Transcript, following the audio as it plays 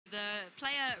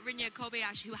Rinya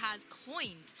Kobayashi, who has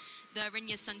coined the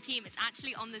Rinya Sun team. It's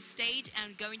actually on the stage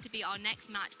and going to be our next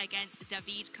match against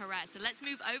Davide. So let's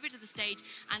move over to the stage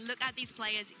and look at these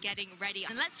players getting ready.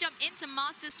 And let's jump into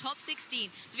Masters Top 16.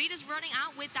 Davide is running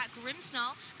out with that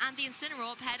Grimmsnarl and the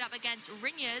Incineroar paired up against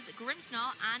Rinya's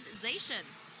Grimmsnarl and Zacian.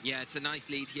 Yeah, it's a nice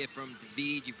lead here from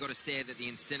Davide. You've got to say that the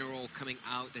Incineroar coming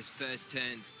out this first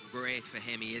turn's great for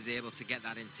him. He is able to get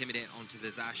that Intimidate onto the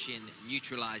Zacian,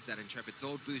 neutralize that Intrepid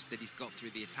Sword boost that he's got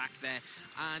through the attack there,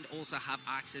 and also have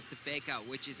access to Fake Out,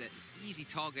 which is an easy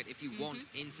target if you want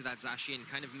into that Zacian,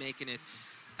 kind of making it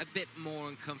a bit more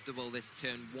uncomfortable this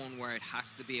turn one, where it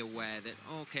has to be aware that,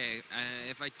 okay,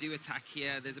 if I do attack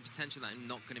here, there's a potential that I'm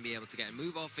not going to be able to get a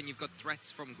move off, and you've got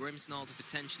threats from Grimmsnarl to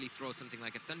potentially throw something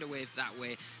like a Thunder Wave that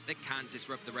way that can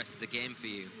disrupt the rest of the game for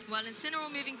you. Well,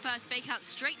 Incineroar moving first, Fake Out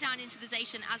straight down into the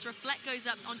Zacian as Reflect goes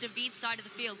up on Davide's side of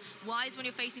the field. Wise when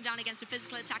you're facing down against a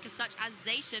physical attacker such as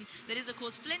Zacian that is, of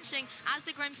course, flinching as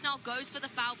the Grimmsnarl goes for the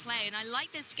foul play, and I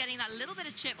like this, getting that little bit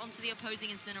of chip onto the opposing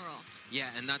Incineroar. Yeah,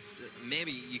 and that's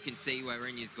maybe you can see where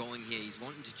Rinya's going here. He's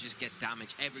wanting to just get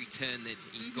damage every turn that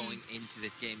he's going into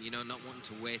this game, you know, not wanting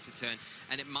to waste a turn.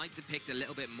 And it might depict a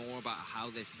little bit more about how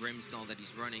this Grimmsnarl that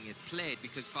he's running is played,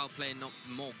 because foul play not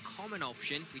more common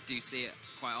option. We do see it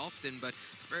quite often, but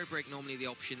Spirit Break normally the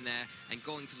option there, and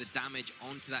going for the damage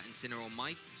onto that Incineroar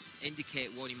might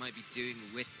indicate what he might be doing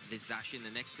with the Zacian the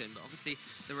next turn. But obviously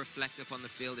the Reflect up on the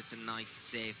field, it's a nice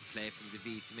safe play from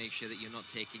Davide to make sure that you're not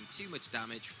taking too much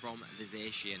damage from the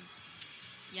Zacian.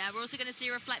 Yeah, we're also going to see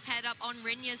a Reflect paired up on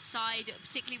Rinya's side,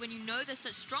 particularly when you know there's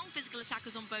such strong physical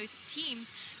attackers on both teams.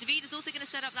 Davide is also going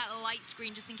to set up that light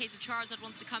screen just in case a Charizard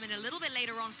wants to come in a little bit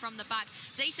later on from the back.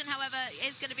 Zacian, however,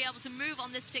 is going to be able to move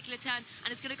on this particular turn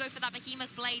and is going to go for that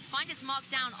Behemoth Blade, find its mark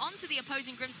down onto the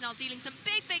opposing Grimmsnarl, dealing some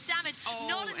big damage.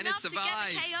 Not enough to get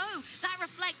the KO. That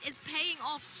Reflect is paying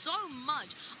off so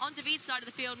much on Davide's side of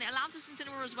the field, and it allows us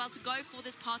Incineroar as well to go for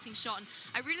this parting shot. And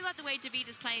I really like the way Davide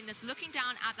is playing this, looking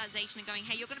down at that Zacian and going,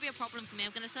 hey, you're going to be a problem for me. I'm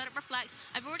going to set up Reflect.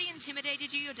 I've already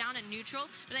intimidated you. You're down at neutral.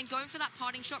 But then going for that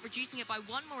parting shot, reducing it by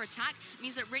one more attack,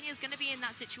 means that Rinya's going to be in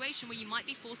that situation where you might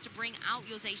be forced to bring out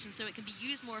your Zacian so it can be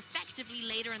used more effectively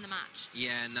later in the match.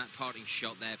 Yeah, and that parting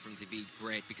shot there from Davide,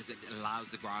 great, because it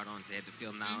allows the Groudon to hit the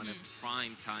field now in a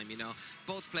prime time, you know.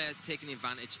 Both players taking the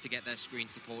advantage to get their screen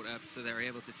support up so they're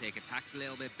able to take attacks a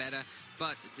little bit better.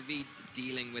 But Davide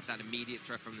dealing with that immediate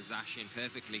threat from the Zacian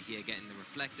perfectly here, getting the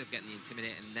Reflect up, getting the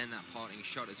Intimidate, and then that parting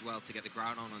shot as well to get the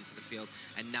Groudon onto the field,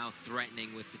 and now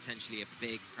threatening with potentially a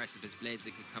big Precipice Blades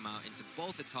that could come out into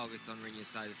both the targets on Rinya's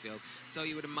side of the field. So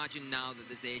you would imagine now that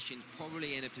the Zacian's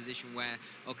probably in a position where,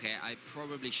 okay, I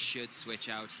probably should switch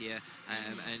out here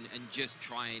and just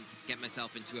try and get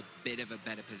myself into a bit of a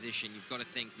better position. You've got to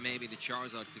think maybe the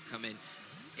Charizard could come in.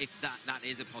 If that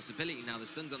is a possibility. Now the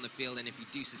Sun's on the field, and if you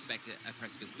do suspect a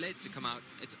Precipice Blades to come out,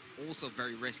 it's also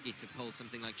very risky to pull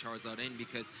something like Charizard in,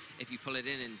 because if you pull it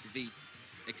in and Davide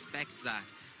expects that,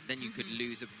 then you could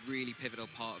lose a really pivotal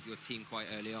part of your team quite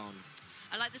early on.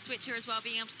 I like the switch here as well,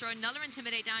 being able to throw another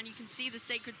Intimidate down. You can see the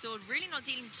Sacred Sword really not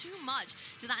dealing too much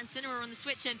to that Incineroar on the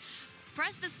switch, and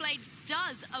Precipice Blades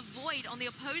does avoid on the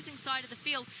opposing side of the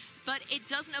field, but it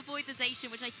doesn't avoid the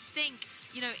Zacian, which I think,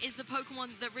 you know, is the Pokemon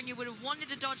that Rinya would have wanted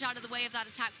to dodge out of the way of that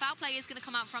attack. Foul play is going to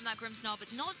come out from that Grimmsnarl,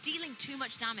 but not dealing too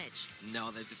much damage.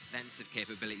 No, the defensive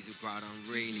capabilities of Groudon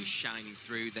really shining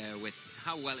through there with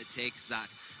how well it takes that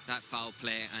foul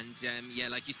play. And yeah,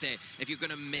 like you say, if you're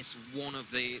going to miss one of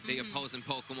the opposing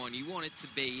Pokemon, you want it to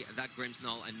be that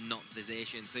Grimmsnarl and not the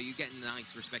Zacian. So you get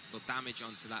nice, respectable damage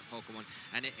onto that Pokemon.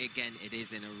 And again, it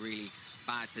is in a really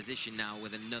bad position now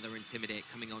with another Intimidate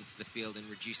coming onto the field and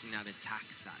reducing that attack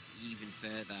stat even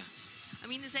further. I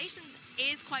mean, the Zacian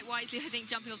is quite wisely, I think,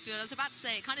 jumping off the field. I was about to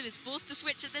say, it kind of is forced to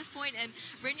switch at this point, and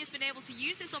Rinya's been able to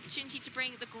use this opportunity to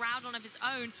bring the Groudon of his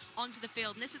own onto the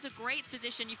field. And this is a great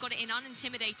position. You've got it in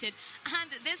unintimidated. And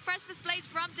this Precipice Blades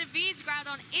from Davide's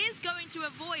Groudon is going to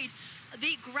avoid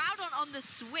the Groudon on the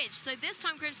switch. So this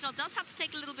time Grimmsnarl does have to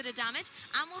take a little bit of damage,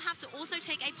 and will have to also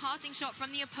take a parting shot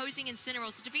from the opposing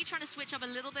Incineroar. So Davide trying to switch up a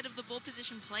little bit of the ball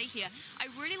position play here. I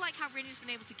really like how Rinya's been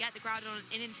able to get the Groudon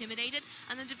in intimidated,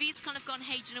 and then Davide's kind of gone,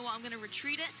 hey, do you know what, I'm going to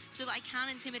retreat it so that I can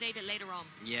intimidate it later on.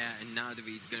 Yeah, and now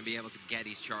Davide's going to be able to get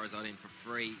his Charizard in for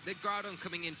free. The Groudon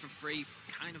coming in for free,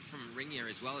 kind of from Rinya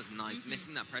as well, is nice.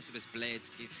 Missing that Precipice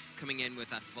Blades, coming in with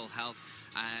that full health.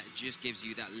 Just gives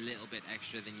you that little bit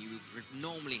extra than you would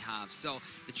normally have. So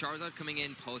the Charizard coming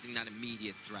in, posing that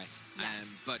immediate threat.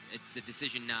 But it's the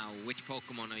decision now, which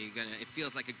Pokemon are you going to... It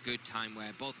feels like a good time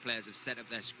where both players have set up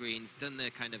their screens, done the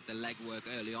kind of the legwork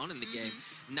early on in the game.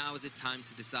 Now is it time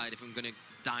to decide if I'm going to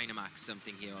Dynamax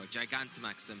something here or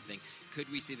Gigantamax something.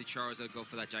 Could we see the Charizard go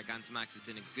for that Gigantamax? It's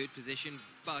in a good position,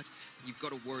 but you've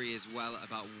got to worry as well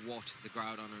about what the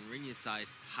Groudon on Rinya's side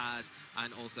has,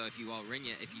 and also if you are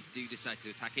Rinya, if you do decide to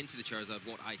attack into the Charizard,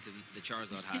 what item the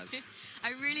Charizard has.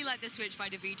 I really like the switch by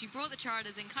Davide. You brought the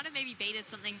Charizards and kind of maybe baited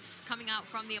something coming out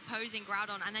from the opposing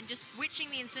Groudon, and then just switching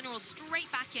the Incineroar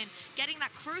straight back in, getting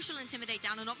that crucial Intimidate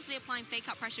down, and obviously applying Fake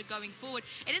Out pressure going forward.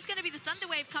 It is going to be the Thunder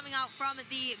Wave coming out from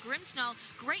the Grimmsnarl.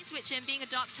 Great switch in, being a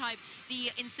Dark type. The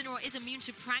Incineroar is immune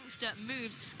to Prankster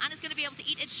moves, and it's going to be able to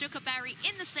eat its Sugar Berry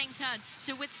in the same turn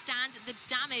to withstand the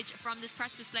damage from this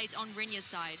Precipice Blades on Rinya's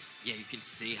side. Yeah, you can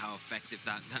see how effective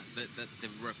the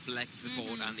Reflect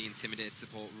support and the Intimidate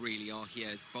support really are here.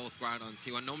 It's both Groudons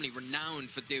who are normally renowned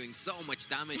for doing so much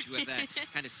damage with their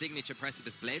kind of signature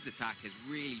Precipice Blades attack is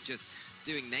really just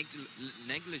doing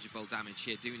negligible damage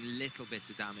here, doing little bits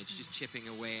of damage, just chipping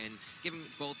away and giving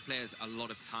both players a lot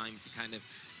of time to kind of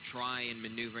try and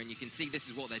maneuver. And you can see this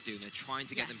is what they're doing. They're trying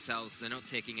to get themselves, they're not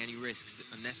taking any risks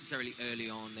unnecessarily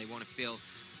early on. They want to feel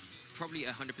probably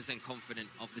 100% confident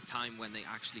of the time when they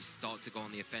actually start to go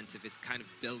on the offensive. It's kind of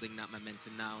building that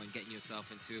momentum now and getting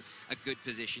yourself into a good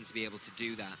position to be able to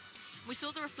do that. We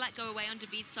saw the Reflect go away on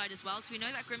Davide's side as well, so we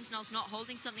know that Grimmsnarl's not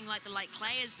holding something like the Light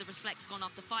Clay, as the Reflect's gone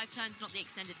after 5 turns, not the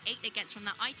extended 8 it gets from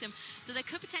that item. So there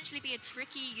could potentially be a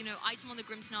tricky, item on the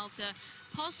Grimmsnarl to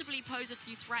possibly pose a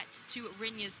few threats to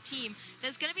Rinya's team.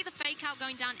 There's going to be the Fake Out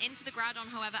going down into the Groudon,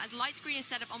 however, as Light Screen is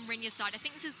set up on Rinya's side. I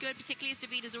think this is good, particularly as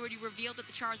Davide has already revealed that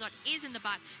the Charizard is in the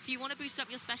back, so you want to boost up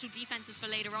your special defenses for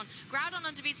later on. Groudon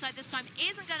on Davide's side this time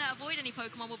isn't going to avoid any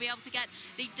Pokemon. We'll be able to get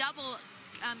the double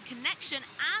connection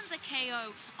and the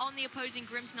KO on the opposing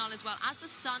Grimmsnarl as well as the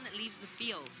sun leaves the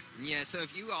field. Yeah, so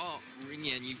if you are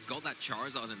Rinya and you've got that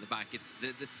Charizard in the back,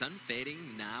 the sun fading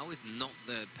now is not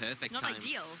the perfect time. Not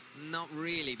ideal. Not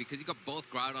really, because you've got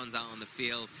both Groudons out on the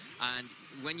field, and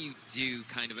when you do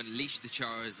kind of unleash the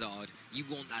Charizard, you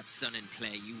want that sun in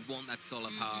play, you want that solar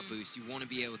power boost, you want to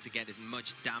be able to get as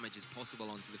much damage as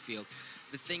possible onto the field.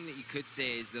 The thing that you could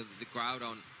say is that the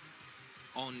Groudon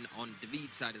on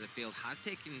Davide's side of the field has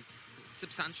taken a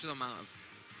substantial amount of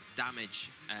damage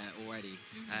already.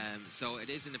 So it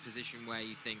is in a position where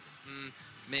you think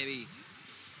maybe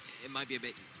it might be a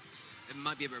bit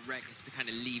reckless to kind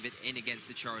of leave it in against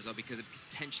the Charizard, because it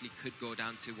potentially could go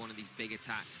down to one of these big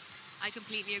attacks. I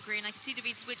completely agree, and I can see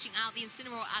Davide switching out the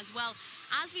Incineroar as well.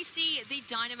 As we see the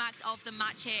Dynamax of the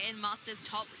match here in Masters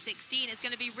Top 16, it's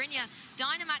going to be Rinya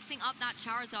Dynamaxing up that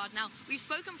Charizard. Now, we've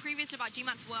spoken previously about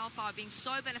G-Max Wildfire being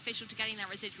so beneficial to getting that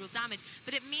residual damage,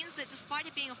 but it means that despite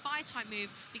it being a Fire-type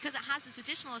move, because it has this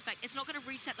additional effect, it's not going to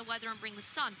reset the weather and bring the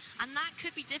sun, and that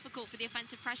could be difficult for the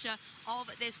offensive pressure of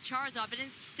this Charizard, but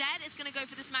instead it's going to go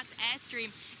for this Max Airstream.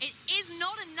 It is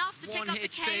not enough to pick up the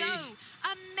KO.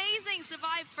 Amazing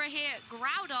survive for here,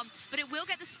 Groudon, but it will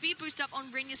get the speed boost up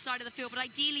on Rinya's side of the field, but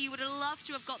ideally you would have loved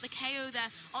to have got the KO there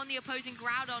on the opposing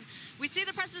Groudon. We see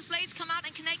the Precipice Blades come out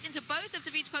and connect into both of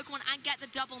Davide's Pokemon and get the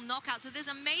double knockout, so there's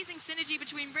amazing synergy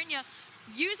between Rinya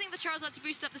using the Charizard to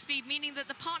boost up the speed, meaning that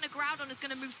the partner Groudon is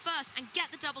going to move first and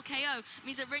get the double KO.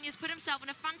 Means that Rinya's put himself in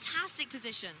a fantastic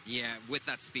position. Yeah, with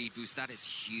that speed boost, that is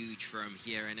huge for him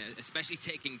here, and especially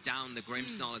taking down the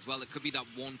Grimmsnarl as well. It could be that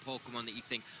one Pokemon that you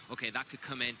think, okay, that could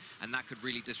come in and that could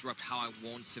really disrupt how I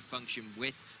want to function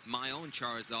with my own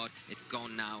Charizard. It's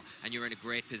gone now, and you're in a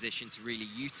great position to really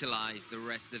utilize the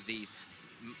rest of these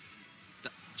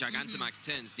Gigantamax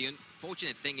turns. The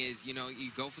unfortunate thing is, you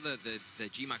go for the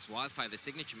G-Max Wildfire, the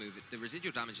signature move, the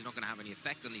residual damage is not going to have any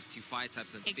effect on these two fire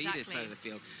types on Davide's side of the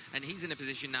field. And he's in a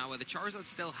position now where the Charizard's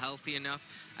still healthy enough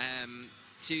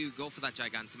to go for that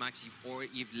Gigantamax.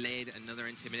 You've laid another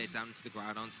Intimidate down to the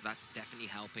Groudon, so that's definitely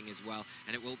helping as well.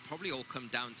 And it will probably all come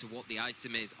down to what the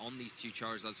item is on these two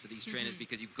Charizards for these trainers,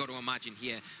 because you've got to imagine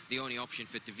here the only option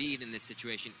for Davide in this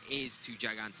situation is to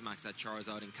Gigantamax that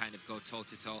Charizard and kind of go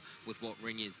toe-to-toe with what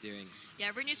Rinya's doing.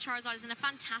 Yeah, Rinya's Charizard is in a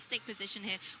fantastic position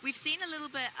here. We've seen a little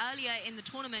bit earlier in the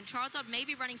tournament, Charizard may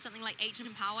be running something like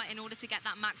Ancient Power in order to get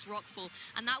that max Rockfall,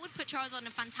 and that would put Charizard in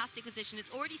a fantastic position.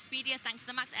 It's already speedier thanks to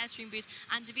the max Airstream boost,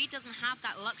 and Davide doesn't have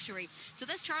that luxury. So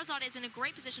this Charizard is in a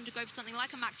great position to go for something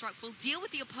like a max Rockfall, deal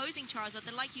with the opposing Charizard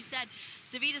that, like you said,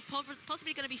 Davide is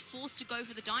possibly going to be forced to go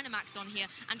for the Dynamax on here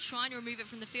and try and remove it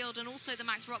from the field, and also the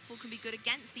max Rockfall can be good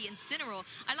against the Incineroar.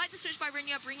 I like the switch by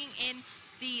Rinya, bringing in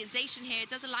the Zacian here. It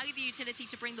does allow you the utility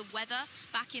to bring the weather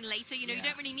back in later. You know, you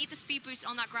don't really need the speed boost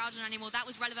on that Groudon anymore. That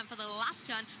was relevant for the last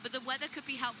turn, but the weather could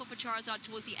be helpful for Charizard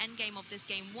towards the end game of this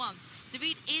game 1.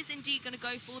 David is indeed going to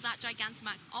go for that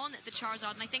Gigantamax on the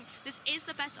Charizard, and I think this is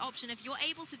the best option. If you're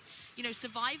able to, you know,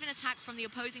 survive an attack from the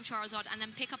opposing Charizard and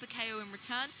then pick up a KO in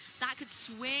return, that could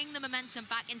swing the momentum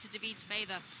back into David's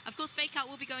favor. Of course, Fake Out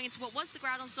will be going into what was the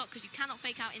Groudon stock, because you cannot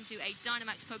Fake Out into a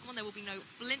Dynamax Pokemon. There will be no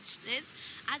flinches,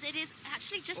 as it is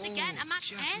actually just again a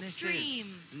Max Airstream.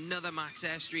 Another Max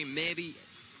Airstream,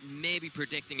 maybe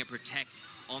predicting a Protect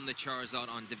on the Charizard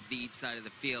on David's side of the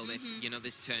field. If, you know,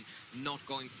 this turn not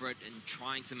going for it and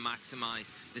trying to maximize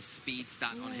the speed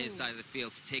stat on his side of the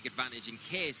field to take advantage in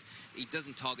case he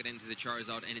doesn't target into the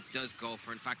Charizard and it does go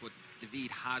for, in fact, what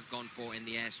David has gone for in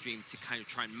the Airstream to kind of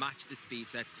try and match the speed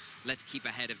sets. Let's keep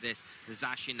ahead of this.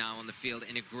 Zacian now on the field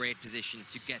in a great position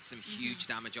to get some huge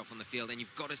damage off on the field. And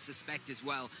you've got to suspect as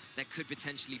well there could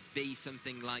potentially be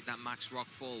something like that Max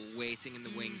Rockfall waiting in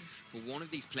the wings for one of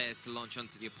these players to launch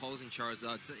onto the opposing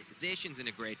Charizard. Zacian's in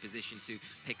a great position to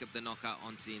pick up the knockout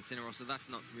onto the Incineroar, so that's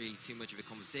not really too much of a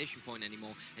conversation point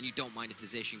anymore. And you don't mind if the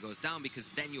Zacian goes down, because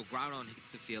then your Groudon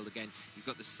hits the field again. You've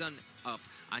got the sun up,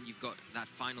 and you've got that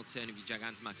final turn of your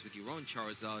Gigantamax with your own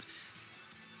Charizard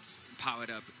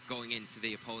powered up going into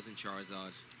the opposing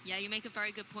Charizard. Yeah, you make a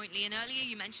very good point, Lee. And earlier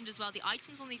you mentioned as well the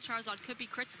items on these Charizard could be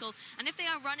critical. And if they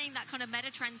are running that kind of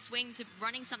meta trend swing to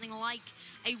running something like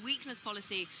a weakness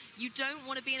policy, you don't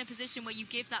want to be in a position where you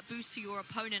give that boost to your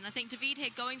opponent. I think David here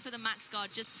going for the Max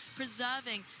Guard, just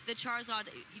preserving the Charizard,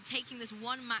 taking this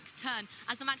one max turn.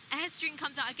 As the Max Airstream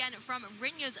comes out again from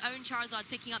Rinya's own Charizard,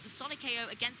 picking up the solid KO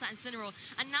against that Incineroar.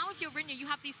 And now if you're Rinya, you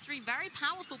have these three very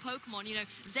powerful Pokemon, you know,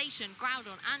 Zacian,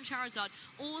 Groudon, and Charizard,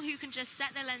 all who can just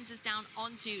set their lenses down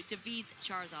onto David's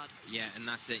Charizard. Yeah, and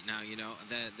that's it now, you know.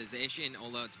 The Zacian,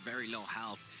 although it's very low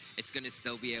health, it's going to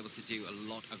still be able to do a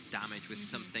lot of damage with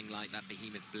something like that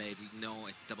Behemoth Blade. We know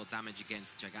it's double damage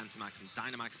against Gigantamax and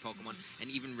Dynamax Pokemon, and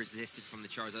even resisted from the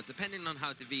Charizard. Depending on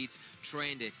how David's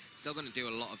trained it, still going to do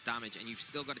a lot of damage, and you've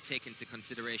still got to take into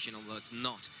consideration, although it's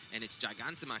not in its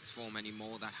Gigantamax form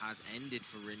anymore, that has ended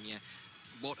for Rinya.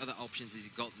 What other options has he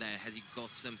got there? Has he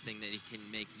got something that he can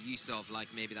make use of, like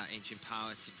maybe that Ancient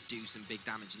Power to do some big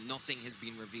damage? Nothing has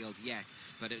been revealed yet,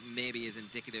 but it maybe is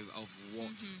indicative of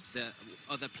what the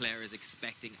other player is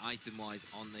expecting item-wise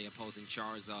on the opposing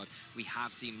Charizard. We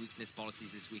have seen weakness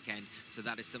policies this weekend, so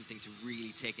that is something to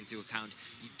really take into account.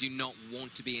 You do not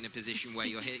want to be in a position where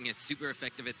you're hitting a super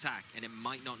effective attack and it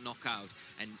might not knock out,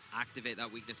 and activate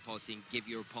that weakness policy and give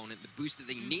your opponent the boost that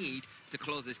they need to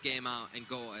close this game out and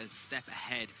go a step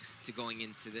ahead to going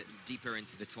into the deeper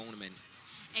into the tournament.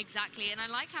 Exactly, and I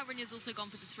like how Rinya's also gone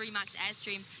for the 3 Max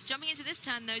Airstreams. Jumping into this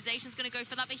turn, though, Zacian's going to go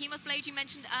for that Behemoth Blade you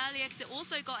mentioned earlier, because it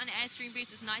also got an Airstream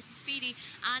boost. It's nice and speedy,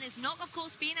 and it's not, of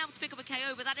course, being able to pick up a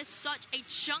KO, but that is such a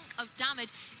chunk of damage.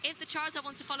 If the Charizard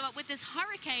wants to follow up with this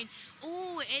Hurricane,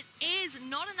 oh, it is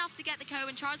not enough to get the KO,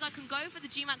 and Charizard can go for the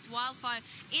G-Max Wildfire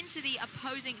into the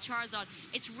opposing Charizard.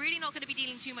 It's really not going to be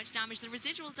dealing too much damage. The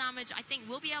residual damage, I think,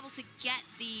 will be able to get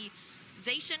the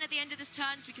Zacian at the end of this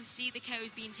turn, so we can see the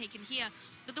KOs being taken here.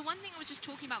 But the one thing I was just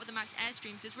talking about with the Max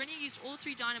Airstreams is Rinya used all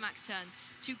 3 Dynamax turns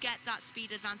to get that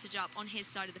speed advantage up on his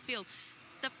side of the field.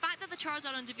 The fact that the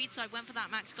Charizard on David's side went for that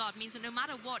Max Guard means that no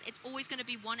matter what, it's always going to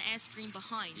be 1 Airstream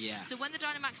behind. Yeah. So when the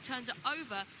Dynamax turns are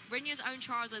over, Rinya's own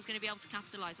Charizard is going to be able to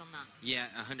capitalize on that. Yeah,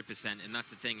 100%, and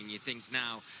that's the thing. And you think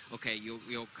now, okay,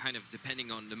 you're kind of depending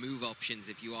on the move options.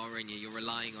 If you are Rinya, you're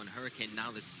relying on Hurricane.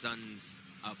 Now the Sun's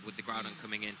up with the Groudon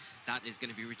coming in. That is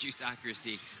going to be reduced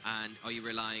accuracy. And are you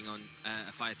relying on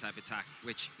a fire type attack,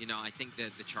 which, you know, I think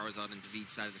that the Charizard and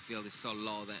David's side of the field is so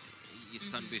low that your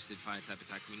sun boosted fire type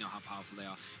attack, we know how powerful they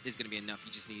are. There's going to be enough.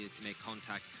 You just needed to make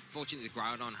contact. Fortunately, the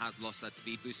Groudon has lost that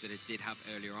speed boost that it did have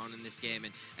earlier on in this game,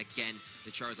 and again,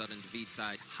 the Charizard on David's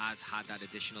side has had that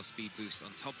additional speed boost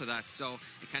on top of that, so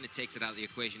it kind of takes it out of the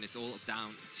equation. It's all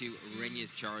down to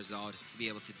Rinya's Charizard to be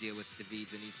able to deal with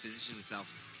David's, and he's positioned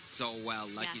himself so well,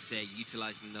 like you say,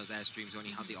 utilizing those airstreams when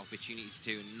he had the opportunities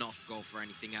to, and not go for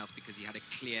anything else because he had a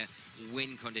clear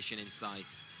win condition in sight.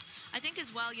 I think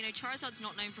as well, you know, Charizard's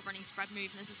not known for running spread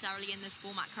moves necessarily in this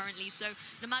format currently, so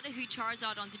no matter who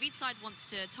Charizard on David's side wants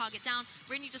to target down,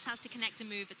 Rinya just has to connect a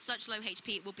move. It's such low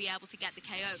HP, it will be able to get the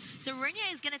KO. So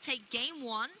Rinya is going to take game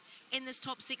 1 in this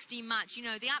top 16 match. You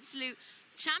know, the absolute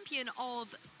champion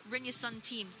of Rinya's Sun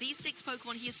teams. These 6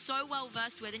 Pokemon he is so well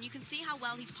versed with, and you can see how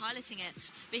well he's piloting it.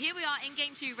 But here we are in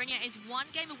Game 2. Rinya is 1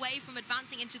 game away from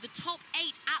advancing into the top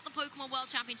 8 at the Pokemon World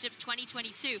Championships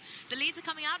 2022. The leads are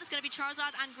coming out. It's going to be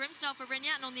Charizard and Grimmsnarl for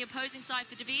Rinya, and on the opposing side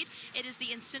for David, it is the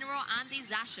Incineroar and the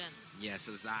Zacian. Yeah,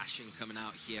 so Zacian coming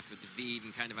out here for David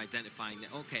and kind of identifying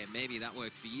that, okay, maybe that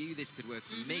worked for you, this could work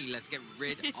for me, let's get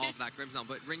rid of that Grimmsnarl.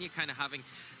 But Rinya kind of having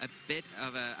a bit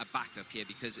of a backup here,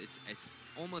 because it's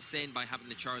almost saying by having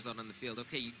the Charizard on the field,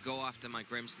 okay, you go after my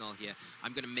Grimmsnarl here,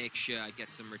 I'm going to make sure I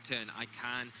get some return. I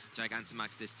can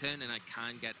Gigantamax this turn, and I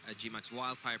can get a G-Max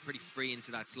Wildfire pretty free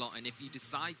into that slot. And if you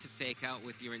decide to fake out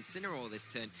with your Incineroar this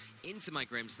turn into my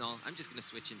Grimmsnarl, I'm just going to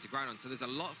switch into Groudon. So there's a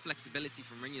lot of flexibility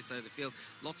from Rinya's side of the field,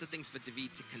 lots of things for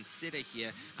David to consider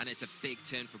here, and it's a big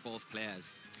turn for both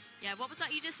players. Yeah, what was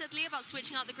that you just said, Lee, about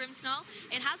switching out the Grimmsnarl?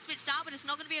 It has switched out, but it's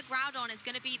not going to be a Groudon. It's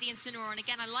going to be the Incineroar. And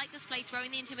again, I like this play, throwing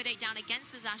the Intimidate down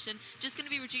against the Zacian. Just going to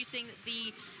be reducing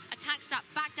the attack stat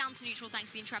back down to neutral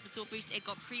thanks to the Intrepid Sword boost it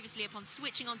got previously upon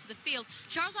switching onto the field.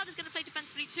 Charizard is going to play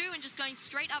defensively too and just going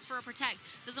straight up for a Protect.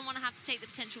 Doesn't want to have to take the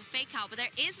potential Fake Out, but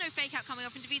there is no Fake Out coming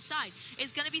up from David's side.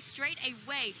 It's going to be straight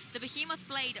away the Behemoth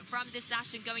Blade from this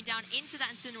Zacian going down into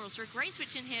that Incineroar. So a great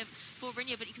switch in here for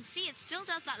Rinya, but you can see it still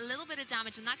does that little bit of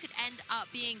damage, and that could end up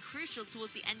being crucial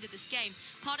towards the end of this game.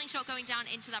 Parting Shot going down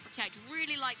into that Protect.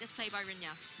 Really like this play by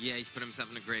Rinya. Yeah, he's put himself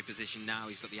in a great position now.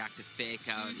 He's got the active Fake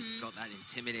Out, he's got that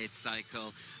Intimidate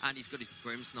cycle, and he's got his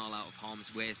Grimmsnarl out of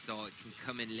harm's way, so it can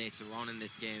come in later on in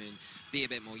this game and be a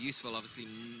bit more useful. Obviously,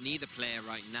 neither player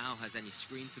right now has any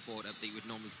screen support up that you would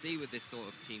normally see with this sort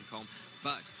of team comp,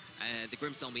 but the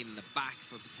Grimmsnarl being in the back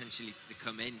for potentially to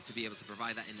come in to be able to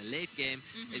provide that in the late game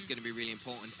is going to be really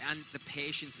important. And the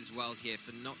patience as well here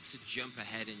for not to jump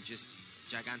ahead and just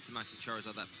Gigantamax the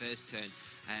Charizard that first turn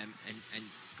and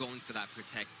going for that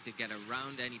Protect to get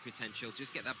around any potential,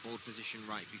 just get that board position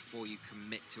right before you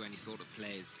commit to any sort of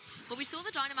plays. Well, we saw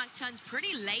the Dynamax turns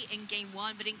pretty late in Game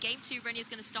 1, but in Game 2, Rinya's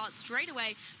going to start straight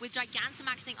away with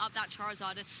Gigantamaxing up that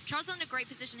Charizard. And Charizard in a great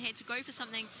position here to go for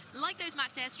something like those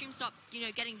Max Airstream, stop,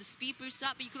 getting the speed boost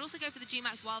up, but you could also go for the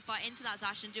G-Max Wildfire into that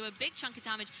Zacian, do a big chunk of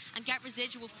damage, and get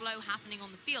residual flow happening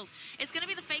on the field. It's going to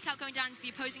be the Fake Out going down into the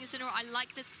opposing Incineroar. I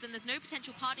like this because then there's no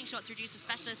potential Parting Shot to reduce the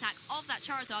special attack of that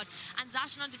Charizard, and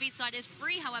Zacian on David's side is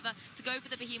free, however, to go for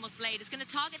the Behemoth Blade. It's going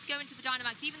to target to go into the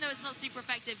Dynamax, even though it's not super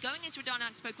effective. Going into a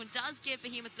Dynamax Pokemon does give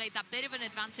Behemoth Blade that bit of an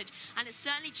advantage, and it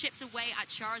certainly chips away at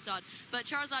Charizard. But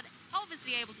Charizard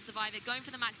obviously able to survive it, going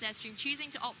for the Max Airstream, choosing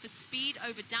to opt for speed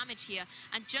over damage here,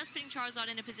 and just putting Charizard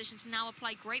in a position to now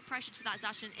apply great pressure to that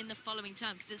Zacian in the following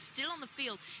turn, because it's still on the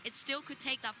field. It still could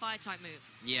take that Fire-type move.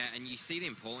 Yeah, and you see the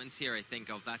importance here, I think,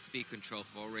 of that speed control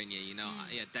for Rinya.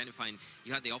 Identifying,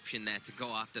 you had the option there to go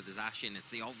after the Zacian. It's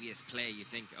the obvious play. You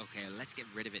think, okay, let's get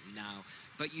rid of it now.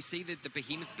 But you see that the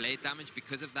Behemoth Blade damage,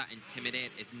 because of that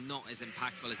Intimidate, is not as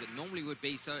impactful as it normally would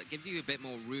be, so it gives you a bit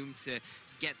more room to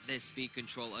get this speed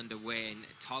control underway and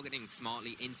targeting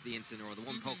smartly into the Incineroar, the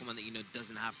one Pokemon that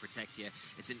doesn't have Protect here.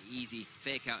 It's an easy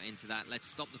Fake Out into that. Let's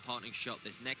stop the Parting Shot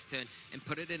this next turn and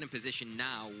put it in a position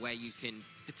now where you can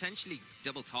potentially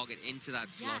double target into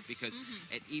that slot, because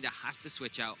it either has to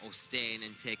switch out or stay in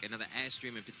and take another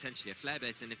Airstream and potentially a Flare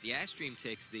Blitz. And if the Airstream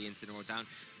takes the Incineroar down,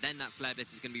 then that Flare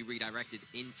Blitz is going to be redirected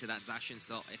into that Zacian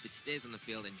slot if it stays on the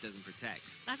field and doesn't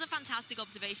Protect. That's a fantastic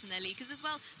observation there, Lee, because as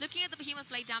well, looking at the Behemoth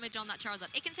Blade damage on that Charizard,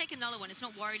 it can take another one. It's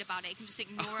not worried about it. It can just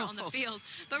ignore it on the field.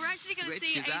 But we're actually going to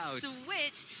see a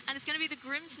switch, and it's going to be the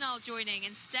Grimmsnarl joining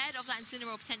instead of that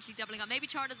Incineroar potentially doubling up. Maybe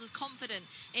Charizard is confident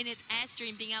in its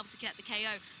Airstream being able to get the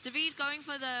KO. David going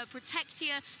for the Protect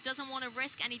here, doesn't want to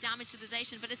risk any damage to the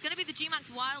Zacian, but it's going to be the G-Max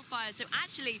Wildfire. So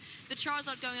actually, the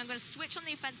Charizard going, I'm going to switch on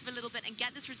the offensive a little bit and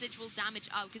get this residual damage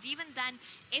up, because even then,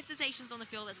 if the Zacian's on the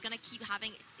field, it's going to keep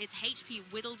having its HP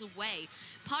whittled away.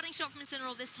 Parting Shot from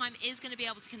Incineroar this time is going to be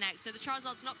able to connect, so the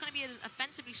Charizard's not going to be as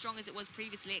offensively strong as it was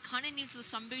previously. It kind of needs the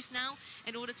Sun Boost now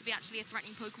in order to be actually a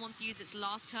threatening Pokemon to use its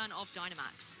last turn of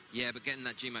Dynamax. Yeah, but getting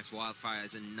that G-Max Wildfire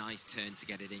is a nice turn to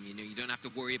get it in. You don't have to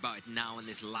worry about it now in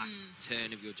this last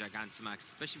turn of your Gigantamax,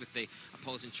 especially with the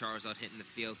opposing Charizard hitting the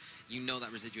field. You know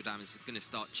that residual damage is going to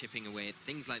start chipping away at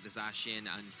things like the Zacian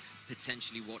and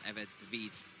potentially whatever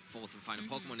David's fourth and final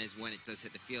Pokemon is when it does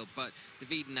hit the field. But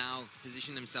David now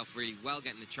positioned himself really well,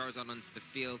 getting the Charizard onto the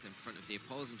field in front of the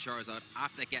opposing Charizard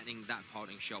after getting that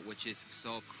Parting Shot, which is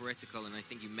so critical. And I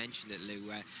think you mentioned it, Lou,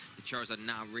 where the Charizard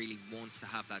now really wants to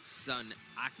have that Sun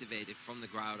activated from the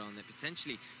Groudon. That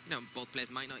potentially, both players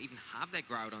might not even have their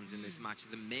Groudons in this match.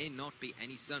 There may not be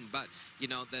any Sun, but,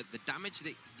 the damage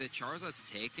that the Charizard's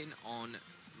taken on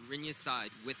Rinya's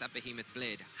side, with that Behemoth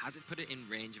Blade, has it put it in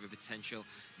range of a potential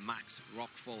max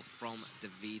rockfall from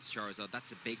David's Charizard?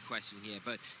 That's a big question here.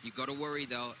 But you've got to worry,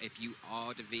 though, if you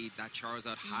are David, that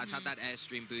Charizard has had that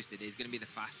Airstream boost. It is going to be the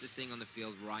fastest thing on the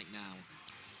field right now.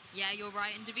 Yeah, you're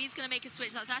right. And David's going to make a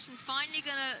switch. That's Ashen's finally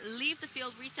going to leave the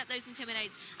field, reset those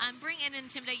Intimidates, and bring in an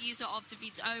Intimidate user of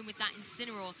David's own with that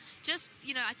Incineroar. Just,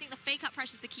 you know, I think the fake-out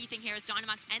pressure is the key thing here as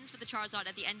Dynamax ends for the Charizard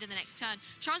at the end of the next turn.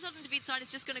 Charizard on David's side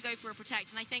is just going to go for a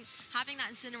Protect, and I think having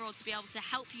that Incineroar to be able to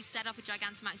help you set up a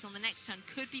Gigantamax on the next turn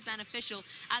could be beneficial.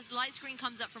 As Light Screen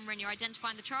comes up from Rinya,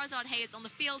 identifying the Charizard, hey, it's on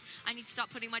the field, I need to start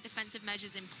putting my defensive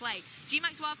measures in play.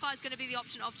 G-Max Wildfire is going to be the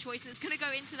option of choice, and it's going to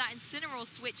go into that Incineroar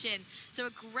switch in. So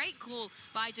a great call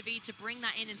by David to bring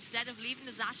that in instead of leaving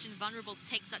the Zacian vulnerable to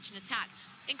take such an attack.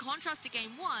 In contrast to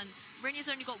game one, Rinya's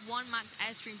only got one max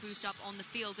Airstream boost up on the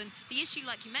field, and the issue,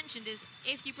 like you mentioned, is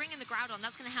if you bring in the Groudon,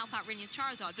 that's going to help out Rinya's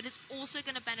Charizard, but it's also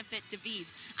going to benefit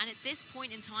David's. And at this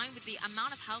point in time, with the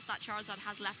amount of health that Charizard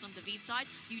has left on David's side,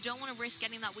 you don't want to risk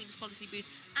getting that weakness policy boost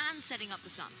and setting up the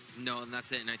Sun. No, and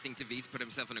that's it. And I think David's put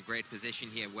himself in a great position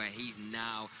here where he's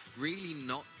now really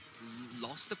not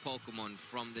lost the Pokemon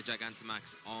from the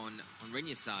Gigantamax on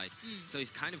Rinya's side. So he's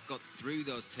kind of got through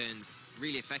those turns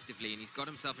really effectively, and he's got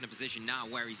himself in a position now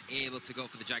where he's able to go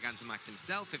for the Gigantamax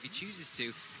himself if he chooses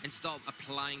to and start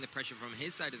applying the pressure from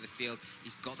his side of the field.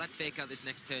 He's got that fake out this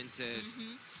next turn to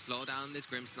slow down this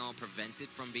Grimmsnarl, prevent it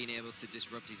from being able to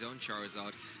disrupt his own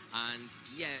Charizard. And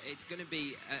yeah, it's going to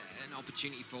be an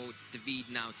opportunity for David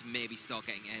now to maybe start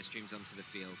getting Airstreams onto the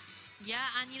field. Yeah,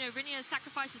 and you know, Rinya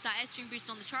sacrifices that Airstream boost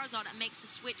on the Charizard and makes a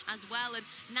switch as well. And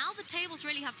now the tables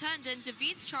really have turned, and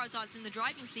David's Charizard's in the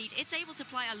driving seat. It's able to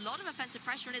apply a lot of offensive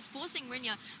pressure, and it's forcing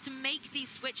Rinya to make these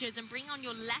switches and bring on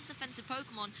your less offensive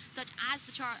Pokemon, such as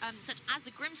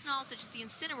the Grimmsnarl, such as the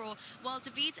Incineroar, while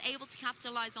David's able to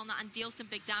capitalize on that and deal some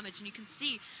big damage. And you can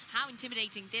see how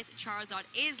intimidating this Charizard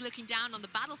is looking down on the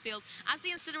battlefield as the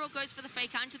Incineroar goes for the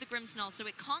fake out into the Grimmsnarl, so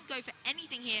it can't go for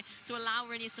anything here to allow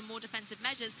Rinya some more defensive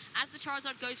measures as the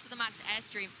Charizard goes for the max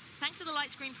Airstream. Thanks to the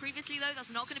Light Screen previously, though, that's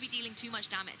not going to be dealing too much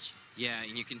damage. Yeah,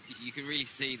 and you can really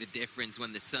see the difference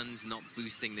when the Sun's not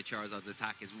boosting the Charizard's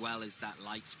attack, as well as that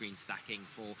Light Screen stacking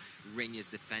for Rinya's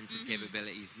defensive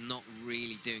capabilities, not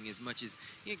really doing as much as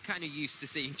you're kind of used to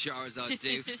seeing Charizard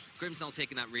do. Grimmsnarl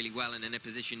taking that really well, and in a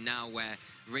position now where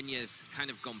Rinya's kind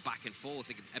of gone back and forth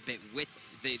a bit with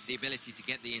the ability to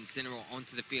get the Incineroar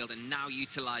onto the field and now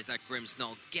utilize that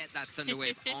Grimmsnarl, get that Thunder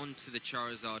Wave onto the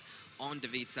Charizard on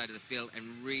David's side of the field, and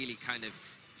really kind of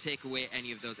take away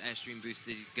any of those Airstream boosts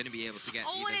that he's going to be able to get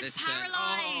either this turn.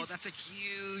 Oh, that's a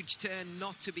huge turn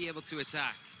not to be able to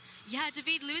attack. Yeah,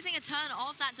 David losing a turn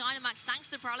of that Dynamax thanks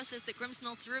to the paralysis that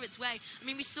Grimmsnarl threw its way. I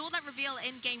mean, we saw that reveal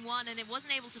in game one and it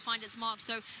wasn't able to find its mark.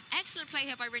 So excellent play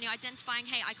here by Rinya, identifying,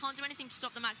 hey, I can't do anything to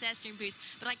stop the max Airstream boost,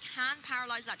 but I can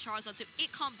paralyze that Charizard so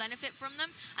it can't benefit from them.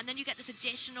 And then you get this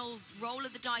additional roll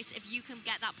of the dice if you can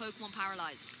get that Pokemon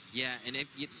paralyzed. Yeah, and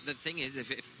the thing is, if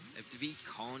David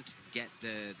can't get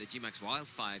the G-Max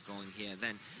Wildfire going here,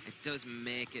 then it does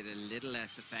make it a little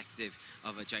less effective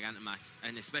of a Gigantamax,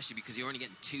 and especially because you're only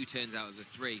getting 2 turns out of the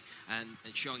 3, and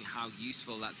showing how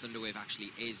useful that Thunder Wave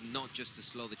actually is, not just to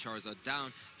slow the Charizard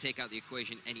down, take out the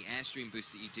equation any Airstream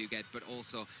boosts that you do get, but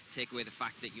also take away the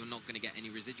fact that you're not going to get any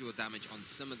residual damage on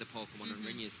some of the Pokemon on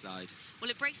Rinya's side. Well,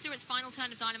 it breaks through its final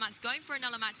turn of Dynamax, going for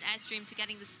another max Airstream, so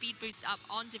getting the speed boost up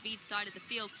on David's side of the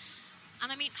field.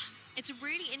 And I mean, it's a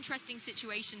really interesting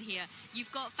situation here.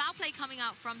 You've got foul play coming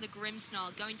out from the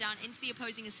Grimmsnarl, going down into the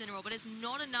opposing Incineroar, but it's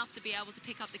not enough to be able to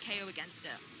pick up the KO against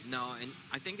it. No, and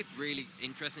I think it's really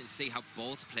interesting to see how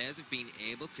both players have been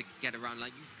able to get around.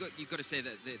 Like, you've got to say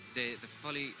that the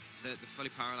fully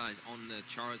paralyzed on the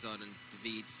Charizard and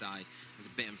David's side is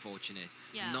a bit unfortunate.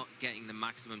 Yeah. Not getting the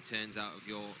maximum turns out of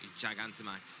your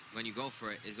Gigantamax when you go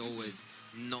for it is always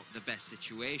not the best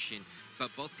situation. But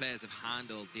both players have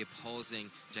handled the opposing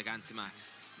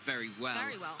Gigantamax very well.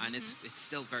 Very well. And it's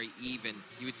still very even.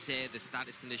 You would say the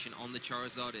status condition on the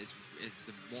Charizard is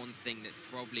the one thing that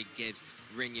probably gives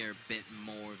Rinya a bit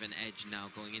more of an edge now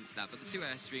going into that. But the 2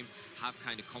 Airstreams have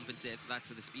kind of compensated for that,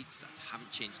 so the speed stats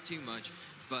haven't changed too much.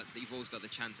 But you've always got the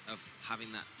chance of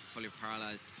having that fully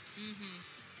paralyzed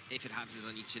if it happens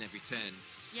on each and every turn.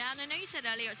 Yeah, and I know you said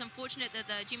earlier it's unfortunate that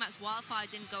the G-Max Wildfire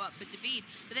didn't go up for David,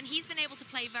 but then he's been able to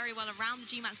play very well around the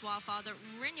G-Max Wildfire that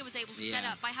Rinya was able to set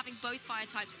up by having both fire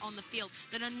types on the field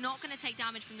that are not going to take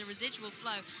damage from the residual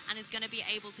flow and is going to be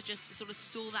able to just sort of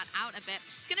stall that out a bit.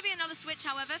 It's going to be another switch,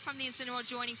 however, from the Incineroar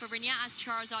joining for Rinya as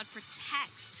Charizard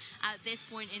protects at this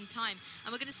point in time.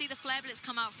 And we're going to see the Flare Blitz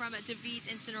come out from David's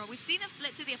Incineroar. We've seen it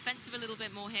flip to the offensive a little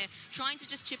bit more here, trying to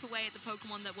just chip away at the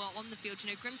Pokemon that were on the field. You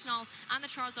know, Grimmsnarl and the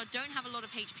Charizard don't have a lot of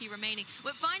HP remaining.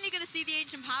 We're finally going to see the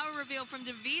Ancient Power reveal from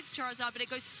David's Charizard, but it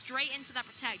goes straight into that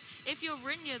Protect. If you're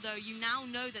Rinya, though, you now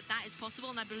know that that is possible,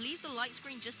 and I believe the light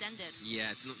screen just ended. Yeah,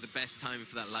 it's not the best time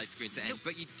for that light screen to end,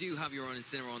 but you do have your own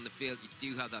Incineroar on the field. You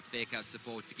do have that Fake Out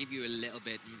support to give you a little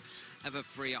bit of a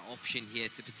freer option here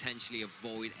to potentially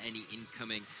avoid any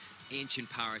incoming Ancient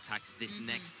Power attacks this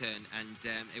next turn,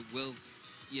 and it will,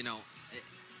 you know,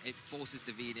 it forces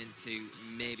David into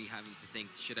maybe having to think,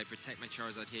 should I protect my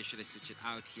Charizard here, should I switch it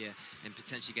out here, and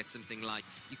potentially get something like,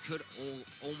 you could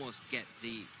almost get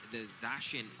the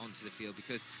Zacian onto the field,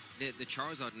 because the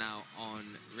Charizard now on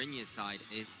Rinya's side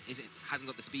it hasn't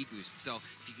got the speed boost, so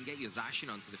if you can get your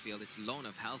Zacian onto the field, it's low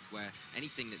enough health where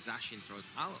anything that Zacian throws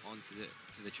out onto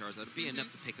the Charizard would be enough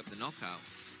to pick up the knockout.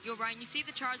 You're right, and you see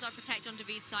the Charizard protect on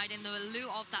David's side in the lieu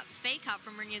of that Fake Out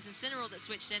from Rinya's Incineroar that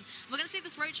switched in. We're going to see the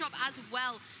Throat Chop as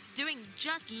well, doing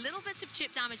just little bits of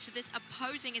chip damage to this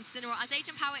opposing Incineroar, as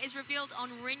Ancient Power is revealed on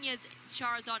Rinya's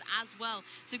Charizard as well.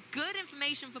 So good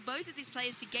information for both of these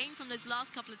players to gain from those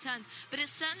last couple of turns, but it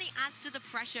certainly adds to the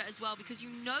pressure as well, because you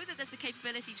know that there's the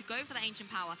capability to go for the Ancient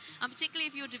Power, and particularly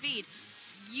if you're David,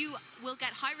 you will get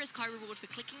high risk, high reward for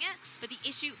clicking it, but the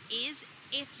issue is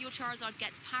if your Charizard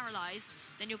gets paralyzed,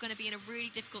 then you're going to be in a really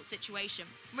difficult situation.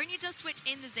 Rinya does switch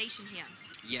in the Zacian here.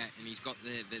 Yeah, and he's got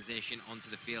the Zacian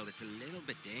onto the field. It's a little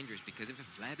bit dangerous, because if a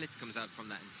Flare Blitz comes out from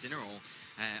that Incineroar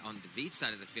on David's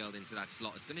side of the field into that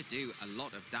slot, it's going to do a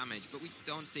lot of damage, but we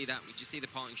don't see that. We just see the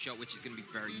Parting Shot, which is going to be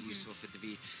very useful for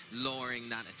David, lowering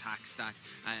that attack stat.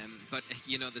 But,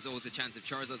 you know, there's always a chance if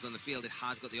Charizard's on the field, it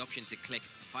has got the option to click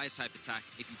a Fire-type attack.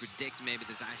 If you predict maybe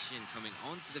the Zacian coming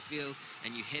onto the field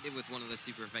and you hit it with one of those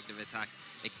super effective attacks,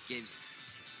 it gives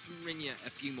Rinya a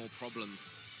few more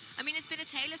problems. I mean, it's been a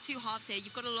tale of two halves here.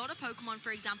 You've got a lot of Pokemon,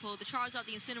 for example, the Charizard,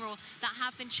 the Incineroar, that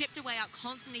have been chipped away out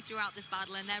constantly throughout this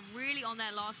battle, and they're really on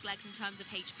their last legs in terms of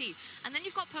HP. And then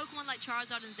you've got Pokemon like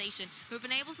Charizard and Zacian, who have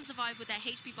been able to survive with their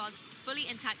HP bars fully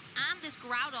intact, and this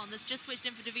Groudon that's just switched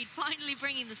in for David, finally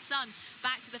bringing the sun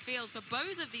back to the field for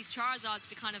both of these Charizards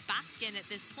to kind of bask in at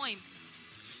this point.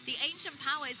 The Ancient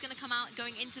Power is going to come out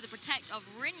going into the Protect of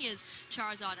Rinya's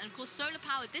Charizard. And of course, Solar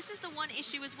Power, this is the one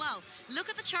issue as well. Look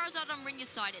at the Charizard on Rinya's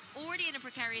side. It's already in a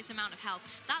precarious amount of health.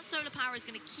 That Solar Power is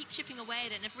going to keep chipping away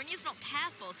at it. And if Rinya's not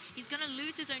careful, he's going to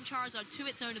lose his own Charizard to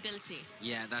its own ability.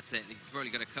 Yeah, that's it. You've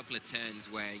probably got a couple of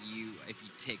turns where if you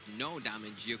take no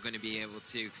damage, you're going to be able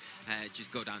to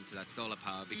just go down to that Solar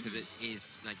Power, because it is,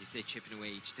 like you say, chipping away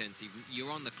each turn. So you're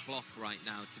on the clock right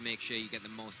now to make sure you get the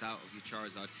most out of your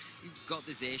Charizard. You've got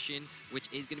this which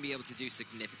is going to be able to do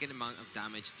significant amount of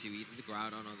damage to either the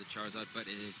Groudon or the Charizard, but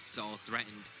it is so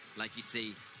threatened. Like you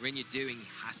see Rinya doing, he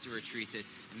has to retreat it,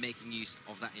 and making use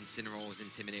of that Incineroar's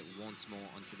Intimidate once more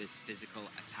onto this physical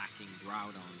attacking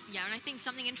Groudon. Yeah, and I think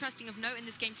something interesting of note in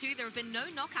this game too, there have been no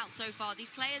knockouts so far. These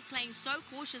players playing so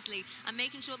cautiously and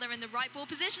making sure they're in the right ball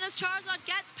position as Charizard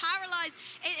gets paralyzed.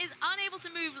 It is unable to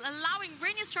move, allowing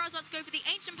Rinya's Charizard to go for the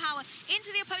Ancient Power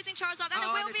into the opposing Charizard, and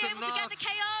it will be able to get the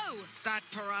KO. That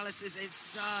paralysis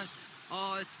is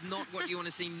it's not what you want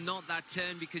to see, not that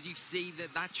turn, because you see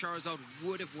that Charizard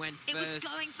would have went first. It was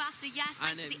going faster, yes,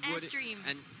 thanks to the airstream.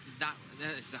 And that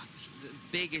is the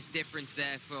biggest difference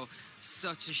there. For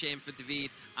such a shame for David,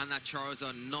 and that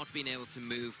Charizard not being able to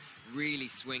move really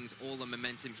swings all the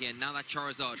momentum here. Now that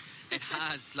Charizard, it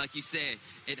has, like you say,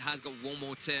 it has got one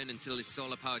more turn until his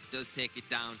Solar Power does take it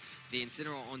down. The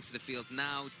Incineroar onto the field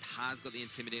now has got the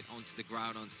Intimidate onto the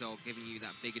Groudon, so giving you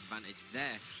that big advantage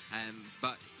there.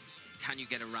 But can you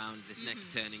get around this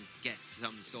next turn and get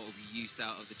some sort of use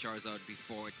out of the Charizard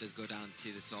before it does go down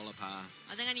to the Solar Power?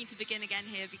 I think I need to begin again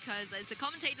here, because as the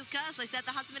commentators curse, I said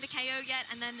there hasn't been a KO yet,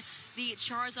 and then the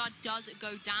Charizard does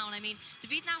go down. I mean,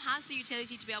 David now has the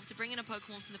utility to be able to bring in a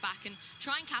Pokemon from the back and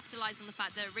try and capitalize on the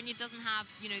fact that Rinya doesn't have,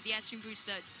 you know, the airstream boost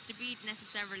that David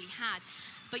necessarily had.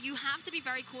 But you have to be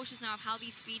very cautious now of how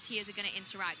these speed tiers are going to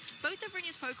interact. Both of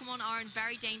Rinya's Pokemon are in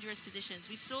very dangerous positions.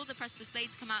 We saw the Precipice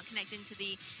Blades come out, connect into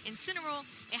the Incineroar.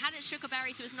 It had its Sugar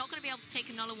Berry, so it's not going to be able to take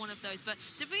another one of those. But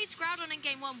David's Groudon in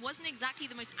Game 1 wasn't exactly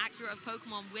the most accurate of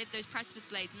Pokemon with those Precipice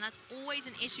Blades, and that's always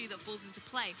an issue that falls into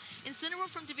play. Incineroar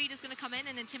from David is going to come in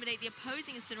and intimidate the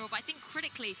opposing Incineroar, but I think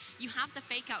critically, you have the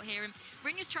Fake Out here. And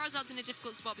Rinya's Charizard's in a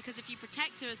difficult spot because if you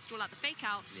protect to stall out the Fake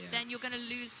Out, then you're going to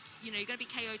lose, you're going to be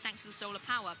KO'd thanks to the Solar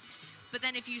Power. But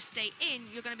then if you stay in,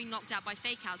 you're going to be knocked out by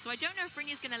Fake Out. So I don't know if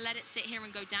Rinya's going to let it sit here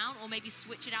and go down, or maybe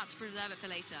switch it out to preserve it for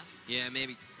later. Yeah,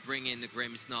 maybe bring in the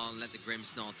Grimmsnarl, let the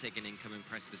Grimmsnarl take an incoming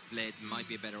Precipice Blades might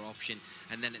be a better option,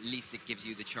 and then at least it gives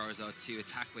you the Charizard to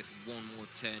attack with one more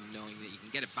turn, knowing that you can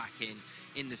get it back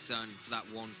in the sun for that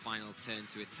one final turn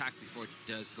to attack before it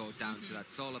does go down to that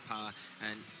Solar Power.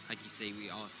 And like you say, we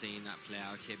are seeing that play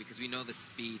out here because we know the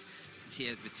speed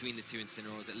tiers between the two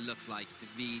Incineroars. It looks like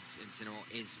David's Incineroar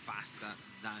is faster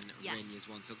than Rinya's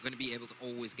one, so going to be able to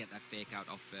always get that Fake Out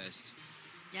off first.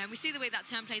 Yeah, and we see the way that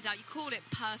turn plays out. You called it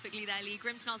perfectly there, Lee.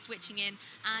 Grimmsnarl switching in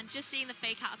and just seeing the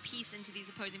Fake Out a piece into these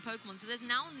opposing Pokemon. So there's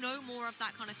now no more of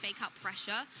that kind of Fake Out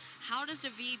pressure. How does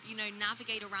David,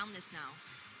 navigate around this now?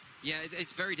 Yeah,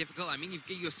 it's very difficult. I mean,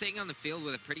 you're sitting on the field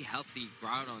with a pretty healthy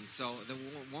Groudon, so the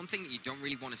one thing that you don't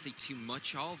really want to see too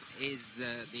much of is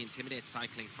the Intimidate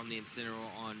cycling from the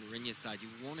Incineroar on Rinya's side. You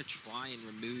want to try and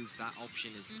remove that option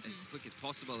as quick as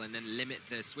possible and then limit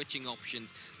the switching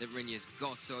options that Rinya's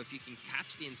got. So if you can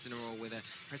catch the Incineroar with a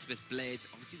Precipice Blades,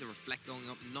 obviously the Reflect going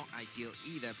up, not ideal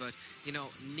either, but,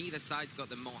 neither side's got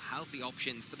the more healthy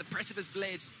options. But the Precipice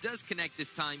Blades does connect this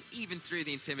time, even through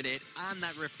the Intimidate and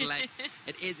that Reflect.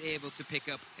 It is able to pick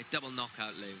up a double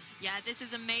knockout, Lou. Yeah, this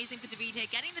is amazing for David here,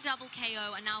 getting the double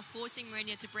KO and now forcing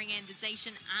Rinya to bring in the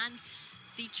Zacian and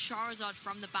the Charizard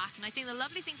from the back. And I think the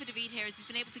lovely thing for David here is he's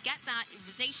been able to get that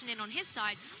Zacian in on his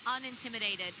side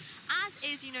unintimidated, as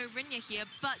is, Rinya here,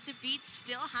 but David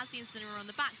still has the Incineroar on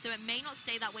the back, so it may not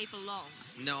stay that way for long.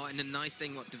 No, and the nice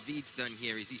thing what David's done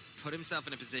here is he's put himself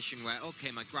in a position where,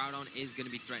 okay, my Groudon is going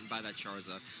to be threatened by that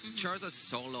Charizard. Charizard's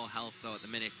so low health, though, at the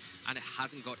minute, and it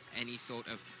hasn't got any sort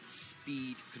of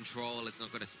speed control. It's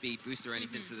not got a speed boost or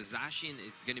anything, so the Zacian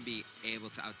is going to be able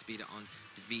to outspeed it on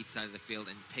David's side of the field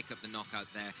and pick up the knockout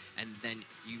there, and then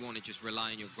you want to just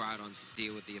rely on your Groudon to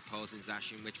deal with the opposing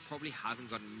Zacian, which probably hasn't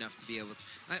got enough to be able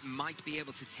to, might be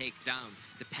able to take down,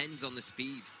 depends on the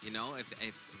speed,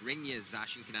 if Rinya's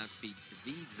Zacian can outspeed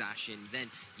David's Zacian, then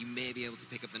you may be able to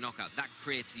pick up the knockout. That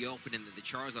creates the opening that the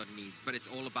Charizard needs, but it's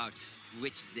all about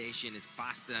which Zacian is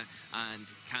faster and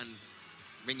can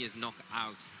Rinya's knock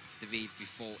out David's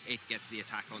before it gets the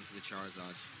attack onto the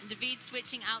Charizard. And David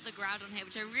switching out the Groudon here,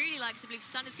 which I really like, because I believe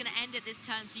Sun is going to end it this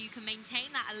turn, so you can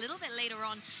maintain that a little bit later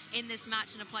on in this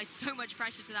match and apply so much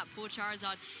pressure to that poor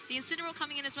Charizard. The Incineroar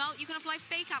coming in as well, you can apply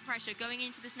Fake Out pressure going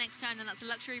into this next turn, and that's a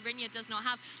luxury Rinya does not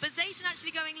have. But Zacian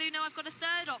actually going, Lou, no, I've got a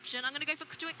third option. I'm going to go for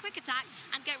a quick attack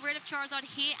and get rid of Charizard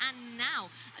here and now,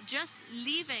 just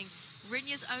leaving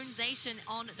Rinya's own Zacian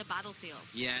on the battlefield.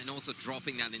 Yeah, and also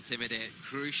dropping that Intimidate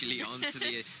crucially onto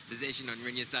the Zacian on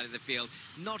Rinya's side of the field.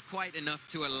 Not quite enough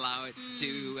to allow it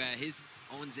to his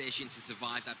own Zacian to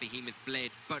survive that Behemoth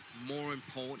Blade, but more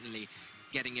importantly,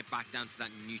 getting it back down to that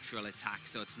neutral attack,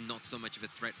 so it's not so much of a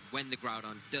threat when the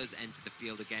Groudon does enter the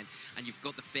field again. And you've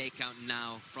got the Fake Out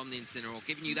now from the Incineroar,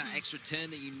 giving you that extra turn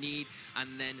that you need,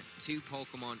 and then two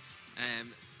Pokemon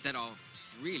that are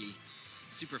really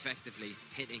super effectively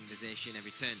hitting the Zacian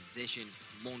every turn. Zacian,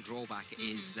 one drawback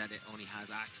is that it only has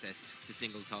access to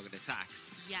single target attacks.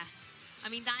 Yes. I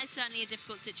mean, that is certainly a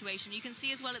difficult situation. You can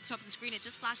see as well at the top of the screen, it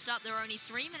just flashed up. There are only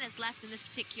 3 minutes left in this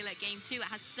particular game too. It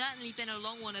has certainly been a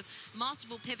long one of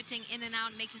masterful pivoting in and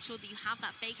out, making sure that you have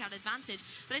that Fake Out advantage.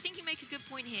 But I think you make a good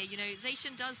point here.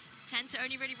 Zacian does tend to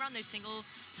only really run those single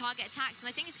target attacks. And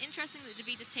I think it's interesting that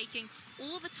David is taking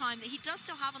all the time that he does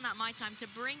still have on that My Time to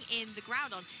bring in the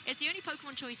Groudon. It's the only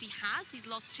Pokemon choice he has. He's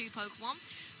lost 2 Pokemon.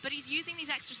 But he's using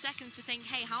these extra seconds to think,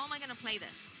 hey, how am I going to play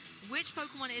this? Which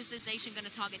Pokemon is this Zacian going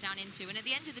to target down into? And at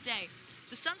the end of the day,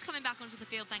 the Sun's coming back onto the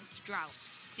field thanks to Drought.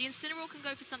 The Incineroar can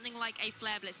go for something like a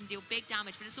Flare Blitz and deal big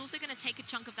damage, but it's also going to take a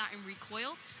chunk of that in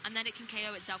recoil, and then it can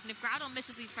KO itself. And if Groudon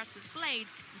misses these Precipice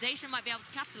Blades, Zacian might be able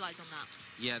to capitalize on that.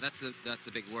 Yeah, that's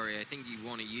a big worry. I think you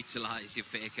want to utilize your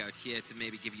Fake Out here to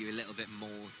maybe give you a little bit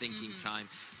more thinking time.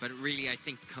 But it really, I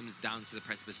think, comes down to the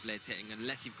Precipice Blades hitting,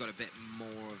 unless you've got a bit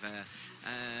more of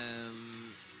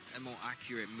a more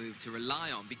accurate move to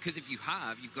rely on. Because if you've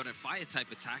got a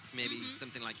Fire-type attack, maybe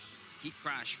something like Heat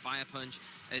Crash, Fire Punch,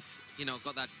 it's, you know,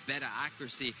 got that better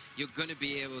accuracy. You're going to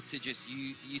be able to just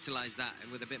utilize that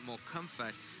with a bit more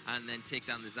comfort and then take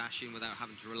down the Zacian without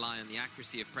having to rely on the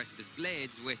accuracy of Precipice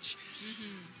Blades, which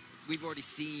we've already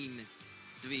seen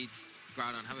David's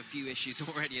Groudon have a few issues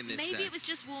already in this Maybe set. it was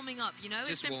just warming up, you know?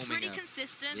 Just it's been pretty up.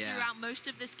 consistent throughout most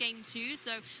of this game too,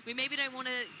 so we maybe don't want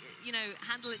to, you know,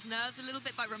 handle its nerves a little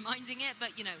bit by reminding it,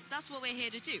 but, you know, that's what we're here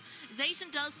to do. Zacian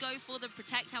does go for the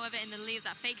Protect, however, in the lead of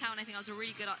that Fake Out, and I think that was a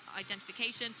really good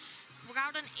identification.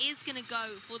 Groudon is going to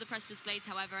go for the Precipice Blades,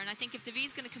 however, and I think if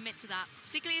David's going to commit to that,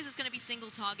 particularly as it's going to be single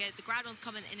target, the Groudon's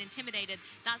coming in intimidated,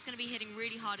 that's going to be hitting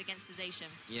really hard against the Zacian.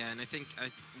 Yeah, and I think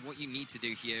what you need to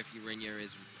do here if you're Rinya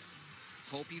is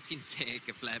hope you can take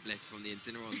a Flare Blitz from the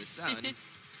Incineroar on the Sun,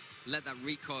 let that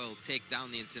recoil take down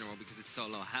the Incineroar because it's so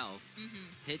low health,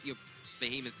 hit your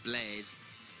Behemoth Blades,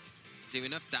 do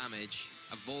enough damage,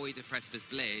 avoid the Precipice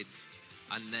Blades,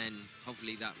 and then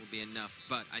hopefully that will be enough.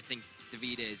 But I think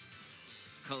Davide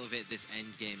cultivate this end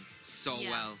game so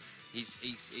well.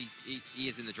 He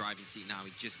is in the driving seat now.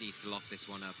 He just needs to lock this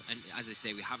one up. And as I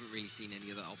say, we haven't really seen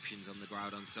any other options on the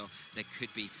Groudon, so there could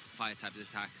be fire type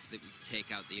attacks that would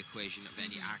take out the equation of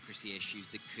any accuracy issues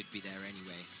that could be there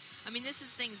anyway. I mean, this is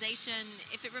the thing, Zacian,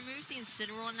 if it removes the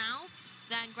Incineroar now,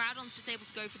 then Groudon's just able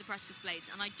to go for the Precipice Blades.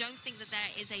 And I don't think that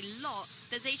there is a lot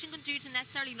that Zacian can do to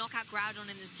necessarily knock out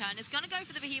Groudon in this turn. It's going to go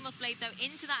for the Behemoth Blade, though,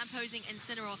 into that imposing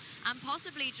Incineroar, and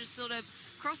possibly just sort of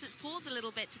cross its paws a little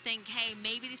bit to think, hey,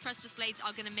 maybe these Precipice Blades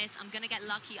are going to miss. I'm going to get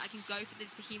lucky. I can go for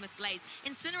these Behemoth Blades.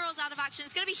 Incineroar's out of action.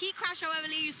 It's going to be Heat Crash, however,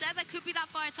 Lee, you said. That could be that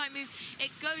fire type move.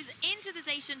 It goes into the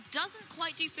Zacian. Doesn't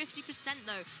quite do 50%,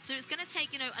 though. So it's going to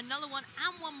take, you know, another one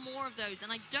and one more of those.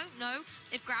 And I don't know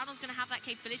if Groudon's going to have that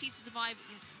capability to survive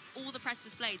all the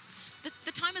Precipice Blades.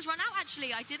 The timer's run out,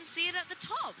 actually. I didn't see it at the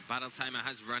top. Battle timer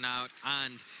has run out,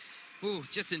 and ooh,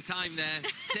 just in time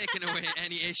there, taking away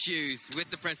any issues with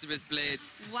the Precipice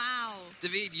Blades. Wow.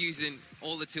 David using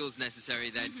all the tools necessary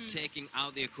there, taking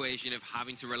out the equation of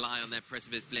having to rely on their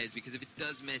Precipice Blades, because if it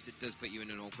does miss, it does put you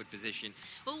in an awkward position.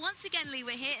 Well, once again, Lee,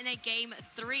 we're here in a Game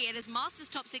 3. It is Masters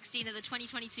Top 16 of the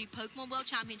 2022 Pokémon World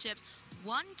Championships.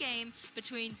 One game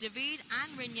between David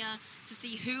and Rinya to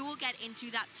see who will get into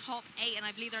that top 8, and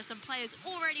I believe there are some players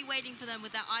already waiting for them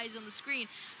with their eyes on the screen.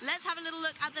 Let's have a little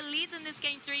look at the leads in this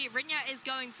Game 3. Rinya is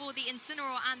going for the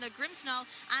Incineroar and the Grimmsnarl,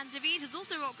 and David has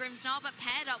also got Grimmsnarl, but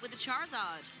paired up with the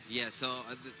Charizard. Yeah, so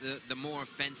the more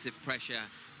offensive pressure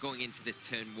going into this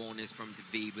turn 1 is from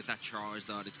David with that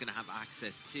Charizard. It's going to have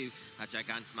access to that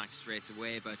Gigantamax straight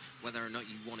away, but whether or not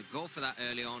you want to go for that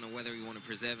early on or whether you want to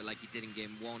preserve it like you did in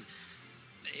Game 1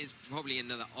 is probably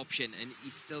another option, and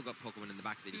he's still got Pokemon in the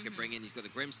back that he can bring in. He's got the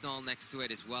Grimmsnarl next to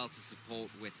it as well to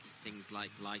support with things like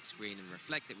Light Screen and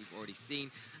Reflect that we've already seen.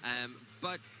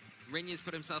 But Rinya's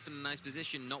put himself in a nice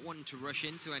position, not wanting to rush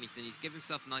into anything. He's given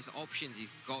himself nice options.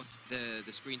 He's got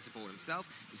the screen support himself.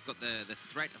 He's got the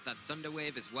threat of that Thunder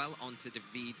Wave as well onto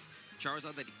David's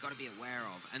Charizard that you've got to be aware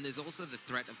of. And there's also the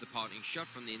threat of the parting shot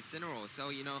from the Incineroar. So,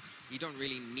 you know, you don't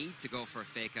really need to go for a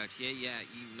fake out here. Yeah,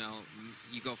 you know,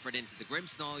 you go for it into the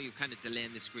Grimmsnarl. You're kind of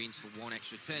delaying the screens for one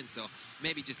extra turn. So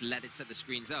maybe just let it set the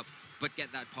screens up, but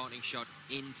get that parting shot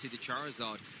into the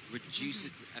Charizard. Reduce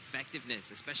its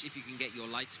effectiveness, especially if you can get your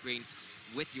light screen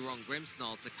with your own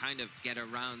Grimmsnarl to kind of get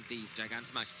around these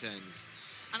Gigantamax turns.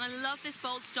 And I love this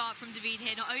bold start from David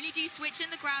here. Not only do you switch in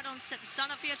the Groudon to set the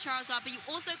stun up for your Charizard, but you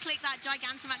also click that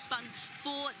Gigantamax button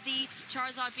for the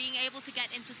Charizard being able to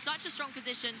get into such a strong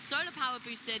position, solar power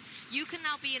boosted. You can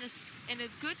now be in a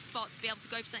good spot to be able to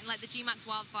go for something like the G-Max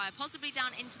Wildfire, possibly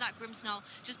down into that Grimmsnarl,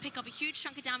 just pick up a huge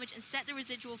chunk of damage and set the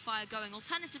residual fire going.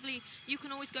 Alternatively, you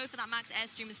can always go for that Max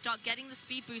Airstream and start getting the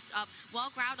speed boost up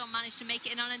while Groudon managed to make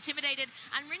it in unintimidated.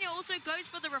 And Rinya also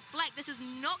goes for the Reflect. This is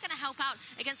not going to help out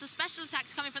against the special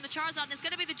attacks coming from the Charizard, and it's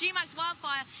going to be the G-Max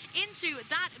Wildfire into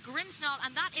that Grimmsnarl,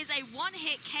 and that is a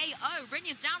one-hit KO.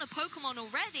 Rinya's down a Pokemon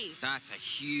already. That's a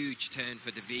huge turn for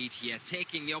David here,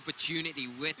 taking the opportunity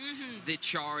with the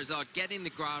Charizard, getting the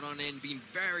Groudon in, being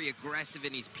very aggressive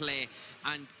in his play,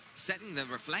 and setting the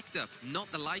Reflect up,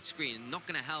 not the light screen, not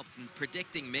going to help. And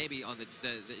predicting maybe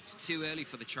it's too early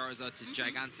for the Charizard to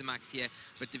Gigantamax here,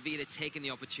 but David taking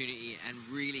the opportunity and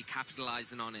really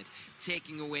capitalizing on it,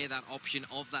 taking away that option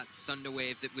of that Thunder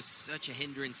Wave that was such a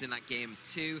hindrance in that game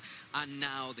too. And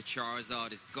now the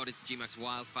Charizard has got its G-Max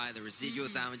Wildfire, the residual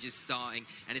damage is starting,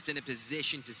 and it's in a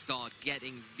position to start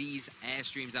getting these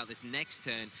Airstreams out this next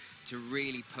turn to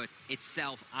really put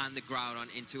itself and the Groudon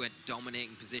into a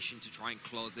dominating position to try and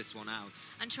close this this one out.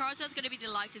 And Charizard's going to be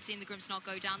delighted seeing the Grimmsnarl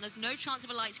go down. There's no chance of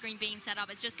a light screen being set up.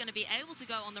 It's just going to be able to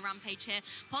go on the Rampage here.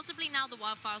 Possibly now the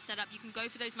Wildfire set up, you can go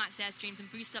for those max airstreams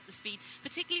and boost up the speed,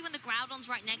 particularly when the Groudon's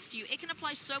right next to you. It can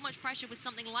apply so much pressure with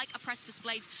something like a Precipice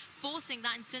Blades, forcing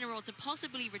that Incineroar to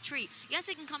possibly retreat. Yes,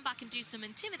 it can come back and do some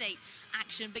Intimidate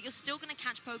action, but you're still going to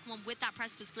catch Pokemon with that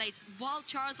Precipice Blades while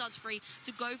Charizard's free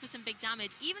to go for some big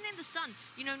damage. Even in the sun,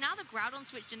 you know, now the Groudon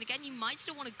switched, and again, you might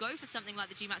still want to go for something like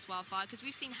the G-Max Wildfire, because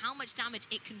we've seen how much damage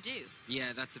it can do.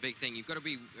 Yeah, that's a big thing. You've got to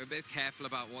be a bit careful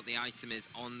about what the item is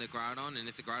on the Groudon, and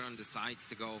if the Groudon decides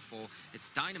to go for its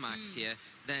Dynamax here,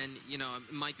 then, you know,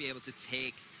 it might be able to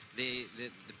take the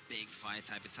big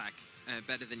fire-type attack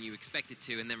better than you expect it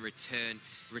to, and then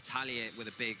retaliate with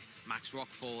a big max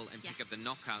rockfall and pick up the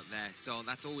knockout there. So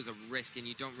that's always a risk, and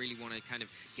you don't really want to kind of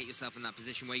get yourself in that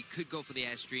position where you could go for the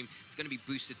airstream. It's going to be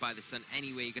boosted by the sun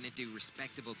anyway. You're going to do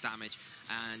respectable damage,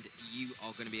 and you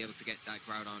are going to be able to get that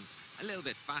Groudon a little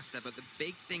bit faster. But the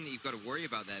big thing that you've got to worry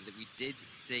about there that we did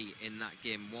see in that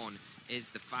game 1 is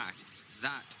the fact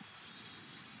that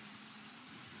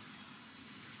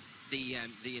the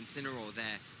Incineroar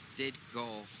there did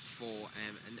go for,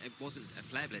 and it wasn't a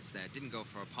Flare Blitz there, didn't go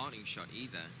for a parting shot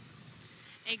either.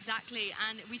 Exactly,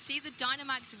 and we see the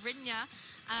Dynamax Rinya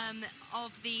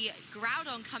of the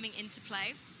Groudon coming into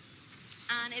play.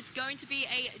 And it's going to be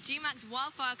a G-Max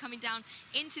Wildfire coming down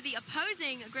into the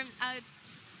opposing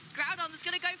Groudon that's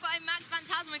going to go for a Max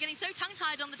Phantasm. We're getting so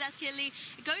tongue-tied on the desk here, Lee.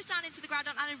 It goes down into the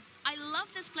Groudon, and I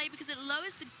love this play because it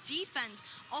lowers the defense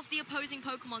of the opposing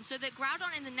Pokemon, so that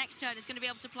Groudon in the next turn is going to be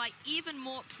able to apply even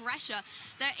more pressure.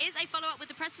 There is a follow-up with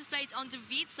the Precipice Blades on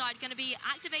David's side, going to be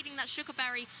activating that Sugar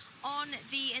Berry on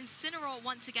the Incineroar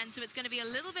once again, so it's going to be a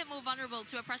little bit more vulnerable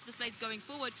to a Precipice Blades going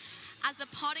forward as the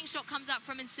parting shot comes out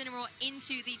from Incineroar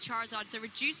into the Charizard, so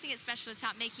reducing its special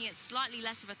attack, making it slightly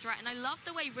less of a threat. And I love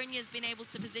the way Rinya's been able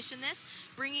to position this,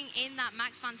 bringing in that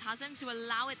Max Phantasm to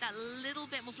allow it that little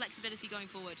bit more flexibility going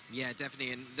forward. Yeah,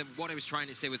 definitely, and what I was trying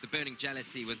to say was the Burning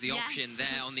Jealousy was the option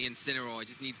there on the Incineroar. I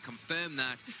just need to confirm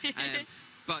that.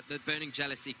 But the Burning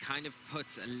Jealousy kind of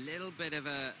puts a little bit of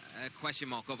a question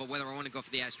mark over whether I want to go for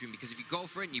the airstream, because if you go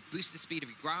for it and you boost the speed of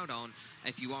your Groudon,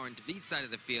 if you are on David's side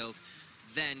of the field,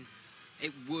 then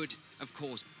it would, of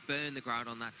course, burn the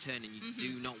Groudon that turn, and you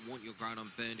do not want your Groudon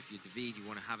burned if you're David. You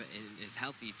want to have it in as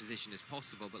healthy a position as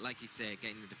possible. But like you say,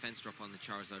 getting the defense drop on the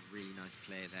Charizard, really nice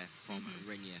play there from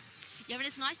Rinya. Yeah, and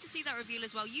it's nice to see that reveal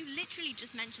as well. You literally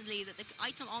just mentioned, Lee, that the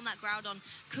item on that Groudon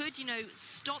could, you know,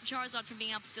 stop Charizard from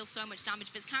being able to deal so much damage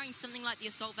if it's carrying something like the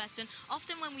Assault Vest. And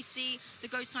often when we see the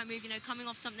Ghost Type move, you know, coming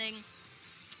off something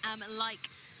like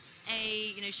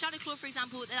a, you know, Shadow Claw, for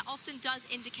example, that often does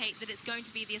indicate that it's going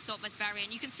to be the Assault Vest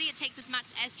variant. You can see it takes this max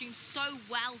airstream so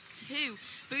well too,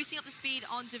 boosting up the speed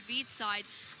on David's side.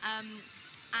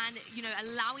 And, you know,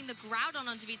 allowing the Groudon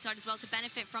on David's side as well to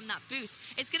benefit from that boost.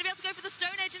 It's going to be able to go for the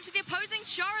Stone Edge into the opposing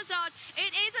Charizard.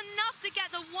 It is enough to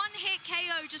get the one-hit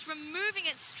KO, just removing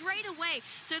it straight away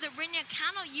so that Rinya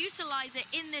cannot utilize it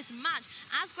in this match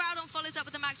as Groudon follows up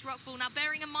with the Max Rockfall. Now,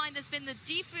 bearing in mind there's been the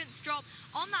defense drop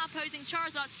on that opposing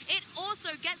Charizard, it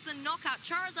also gets the knockout.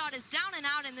 Charizard is down and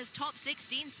out in this top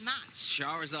 16 match.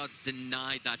 Charizard's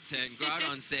denied that turn.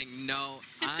 Groudon saying no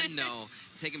and no.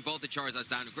 Taking both the Charizards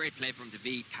down. A great play from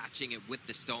David, catching it with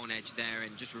the Stone Edge there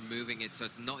and just removing it so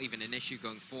it's not even an issue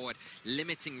going forward.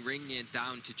 Limiting Rinya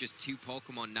down to just 2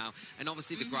 Pokemon now. And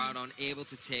obviously the Groudon able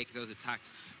to take those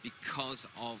attacks because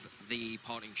of the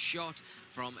parting shot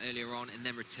from earlier on, and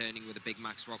then returning with a big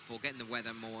Max Rockfall, getting the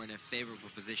weather more in a favorable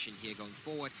position here going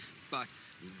forward. But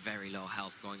very low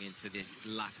health going into the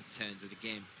latter turns of the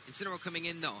game. Incineroar coming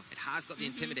in though, it has got the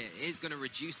Intimidate. It is going to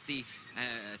reduce the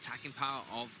attacking power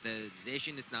of the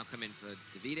Zacian. It's now come in for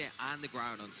Davide and the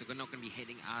Groudon, so we're not going to be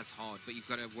hitting as hard, but you've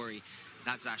got to worry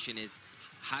that Zacian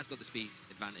has got the speed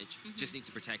advantage, just needs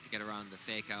to protect to get around the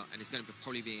fake out, and is going to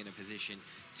probably be in a position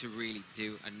to really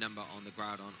do a number on the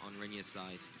Groudon on Rinya's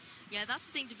side. Yeah, that's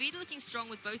the thing. David looking strong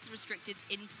with both the restricteds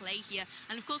in play here.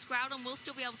 And of course, Groudon will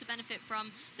still be able to benefit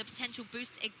from the potential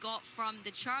boost it got from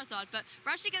the Charizard. But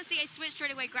we're actually going to see a switch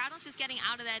straight away. Groudon's just getting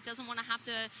out of there. Doesn't want to have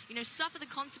to, you know, suffer the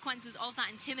consequences of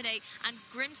that Intimidate. And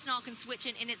Grimmsnarl can switch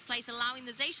in its place, allowing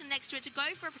the Zacian next to it to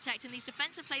go for a Protect. And these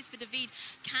defensive plays for David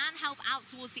can help out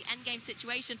towards the endgame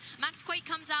situation. Max Quake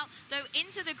comes out, though,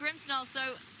 into the Grimmsnarl. So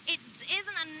it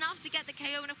isn't enough to get the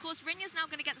KO, and of course Rinya's now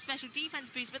going to get the special defense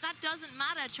boost, but that doesn't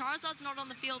matter. Charizard's not on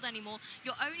the field anymore.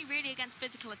 You're only really against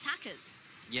physical attackers.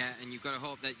 Yeah, and you've got to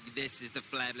hope that this is the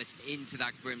Flare Blitz into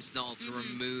that Grimmsnarl to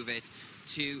remove it,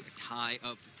 to tie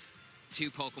up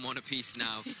 2 Pokemon apiece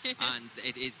now, and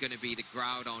it is going to be the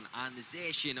Groudon and the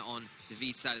Zacian on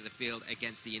David's side of the field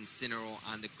against the Incineroar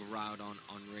and the Groudon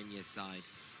on Rinya's side.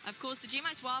 Of course, the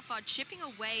G-Max Wildfire chipping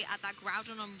away at that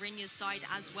Groudon on Rinya's side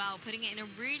as well, putting it in a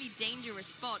really dangerous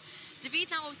spot.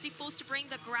 David now obviously forced to bring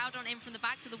the Groudon in from the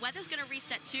back, so the weather's going to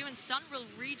reset too, and Sun will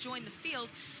rejoin the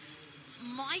field.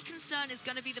 My concern is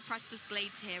going to be the Precipice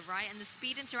Blades here, right? And the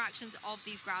speed interactions of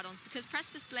these Groudons, because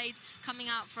Precipice Blades coming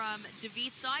out from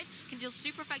David's side can deal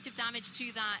super effective damage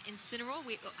to that Incineroar.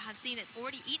 We have seen it's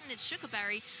already eaten its Sugar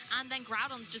Berry, and then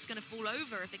Groudon's just going to fall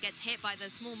over if it gets hit by the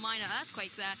small minor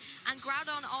earthquake there. And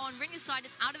Groudon on Rinya's side,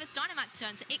 it's out of its Dynamax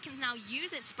turn, so it can now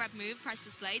use its spread move,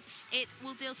 Precipice Blades. It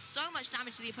will deal so much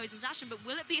damage to the opposing Zacian, but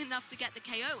will it be enough to get the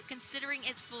KO, considering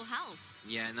its full health?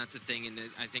 Yeah, and that's the thing, and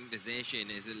I think the Zacian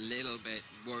is a little bit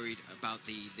worried about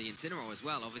the Incineroar as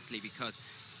well, obviously, because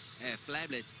Flare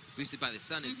Blitz, boosted by the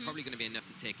Sun, is probably going to be enough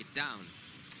to take it down.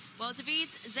 Well,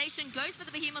 David's Zacian goes for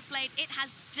the Behemoth Blade. It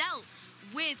has dealt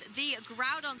with the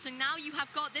Groudon, so now you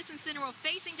have got this Incineroar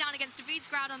facing down against David's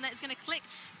Groudon that is going to click.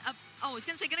 I was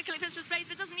going to say going to click Precipice Blades,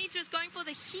 but it doesn't need to. It's going for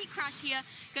the Heat Crash here,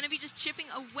 going to be just chipping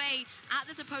away at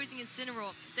this opposing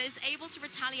Incineroar that is able to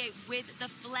retaliate with the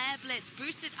Flare Blitz,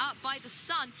 boosted up by the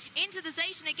Sun into the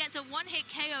Zacian. It gets a one-hit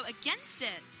KO against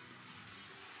it.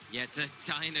 Yeah,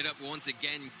 tying it up once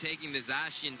again, taking the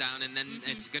Zacian down, and then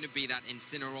it's going to be that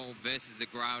Incineroar versus the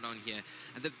Groudon here.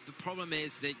 And the problem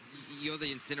is that you're the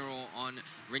Incineroar on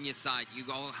Rinya's side. You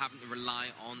all having to rely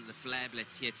on the Flare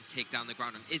Blitz here to take down the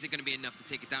Groudon. Is it going to be enough to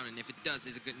take it down? And if it does,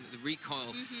 is it the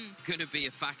recoil going to be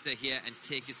a factor here and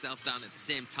take yourself down at the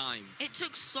same time? It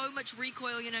took so much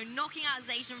recoil, you know, knocking out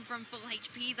Zacian from full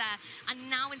HP there, and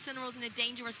now Incineroar's in a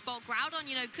dangerous spot. Groudon,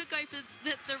 you know, could go for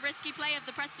the risky play of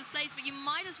the Precipice Blades, but you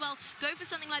might as well go for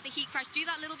something like the Heat Crash, do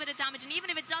that little bit of damage, and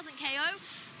even if it doesn't KO,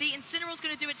 the Incineroar's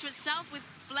going to do it to itself with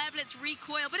Flare Blitz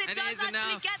recoil, but it does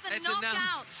actually get the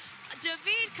knockout.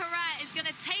 David Carrette is going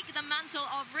to take the mantle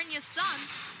of Rinya's Sun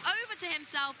over to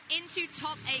himself into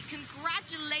top 8.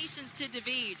 Congratulations to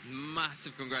David.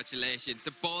 Massive congratulations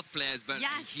to both players, but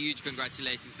huge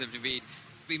congratulations to David.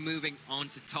 Be moving on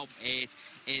to top 8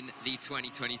 in the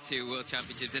 2022 World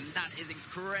Championships, and that is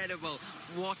incredible.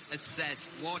 What a set,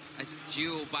 what a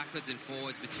duel backwards and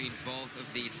forwards between both of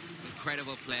these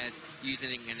incredible players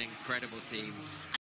using an incredible team.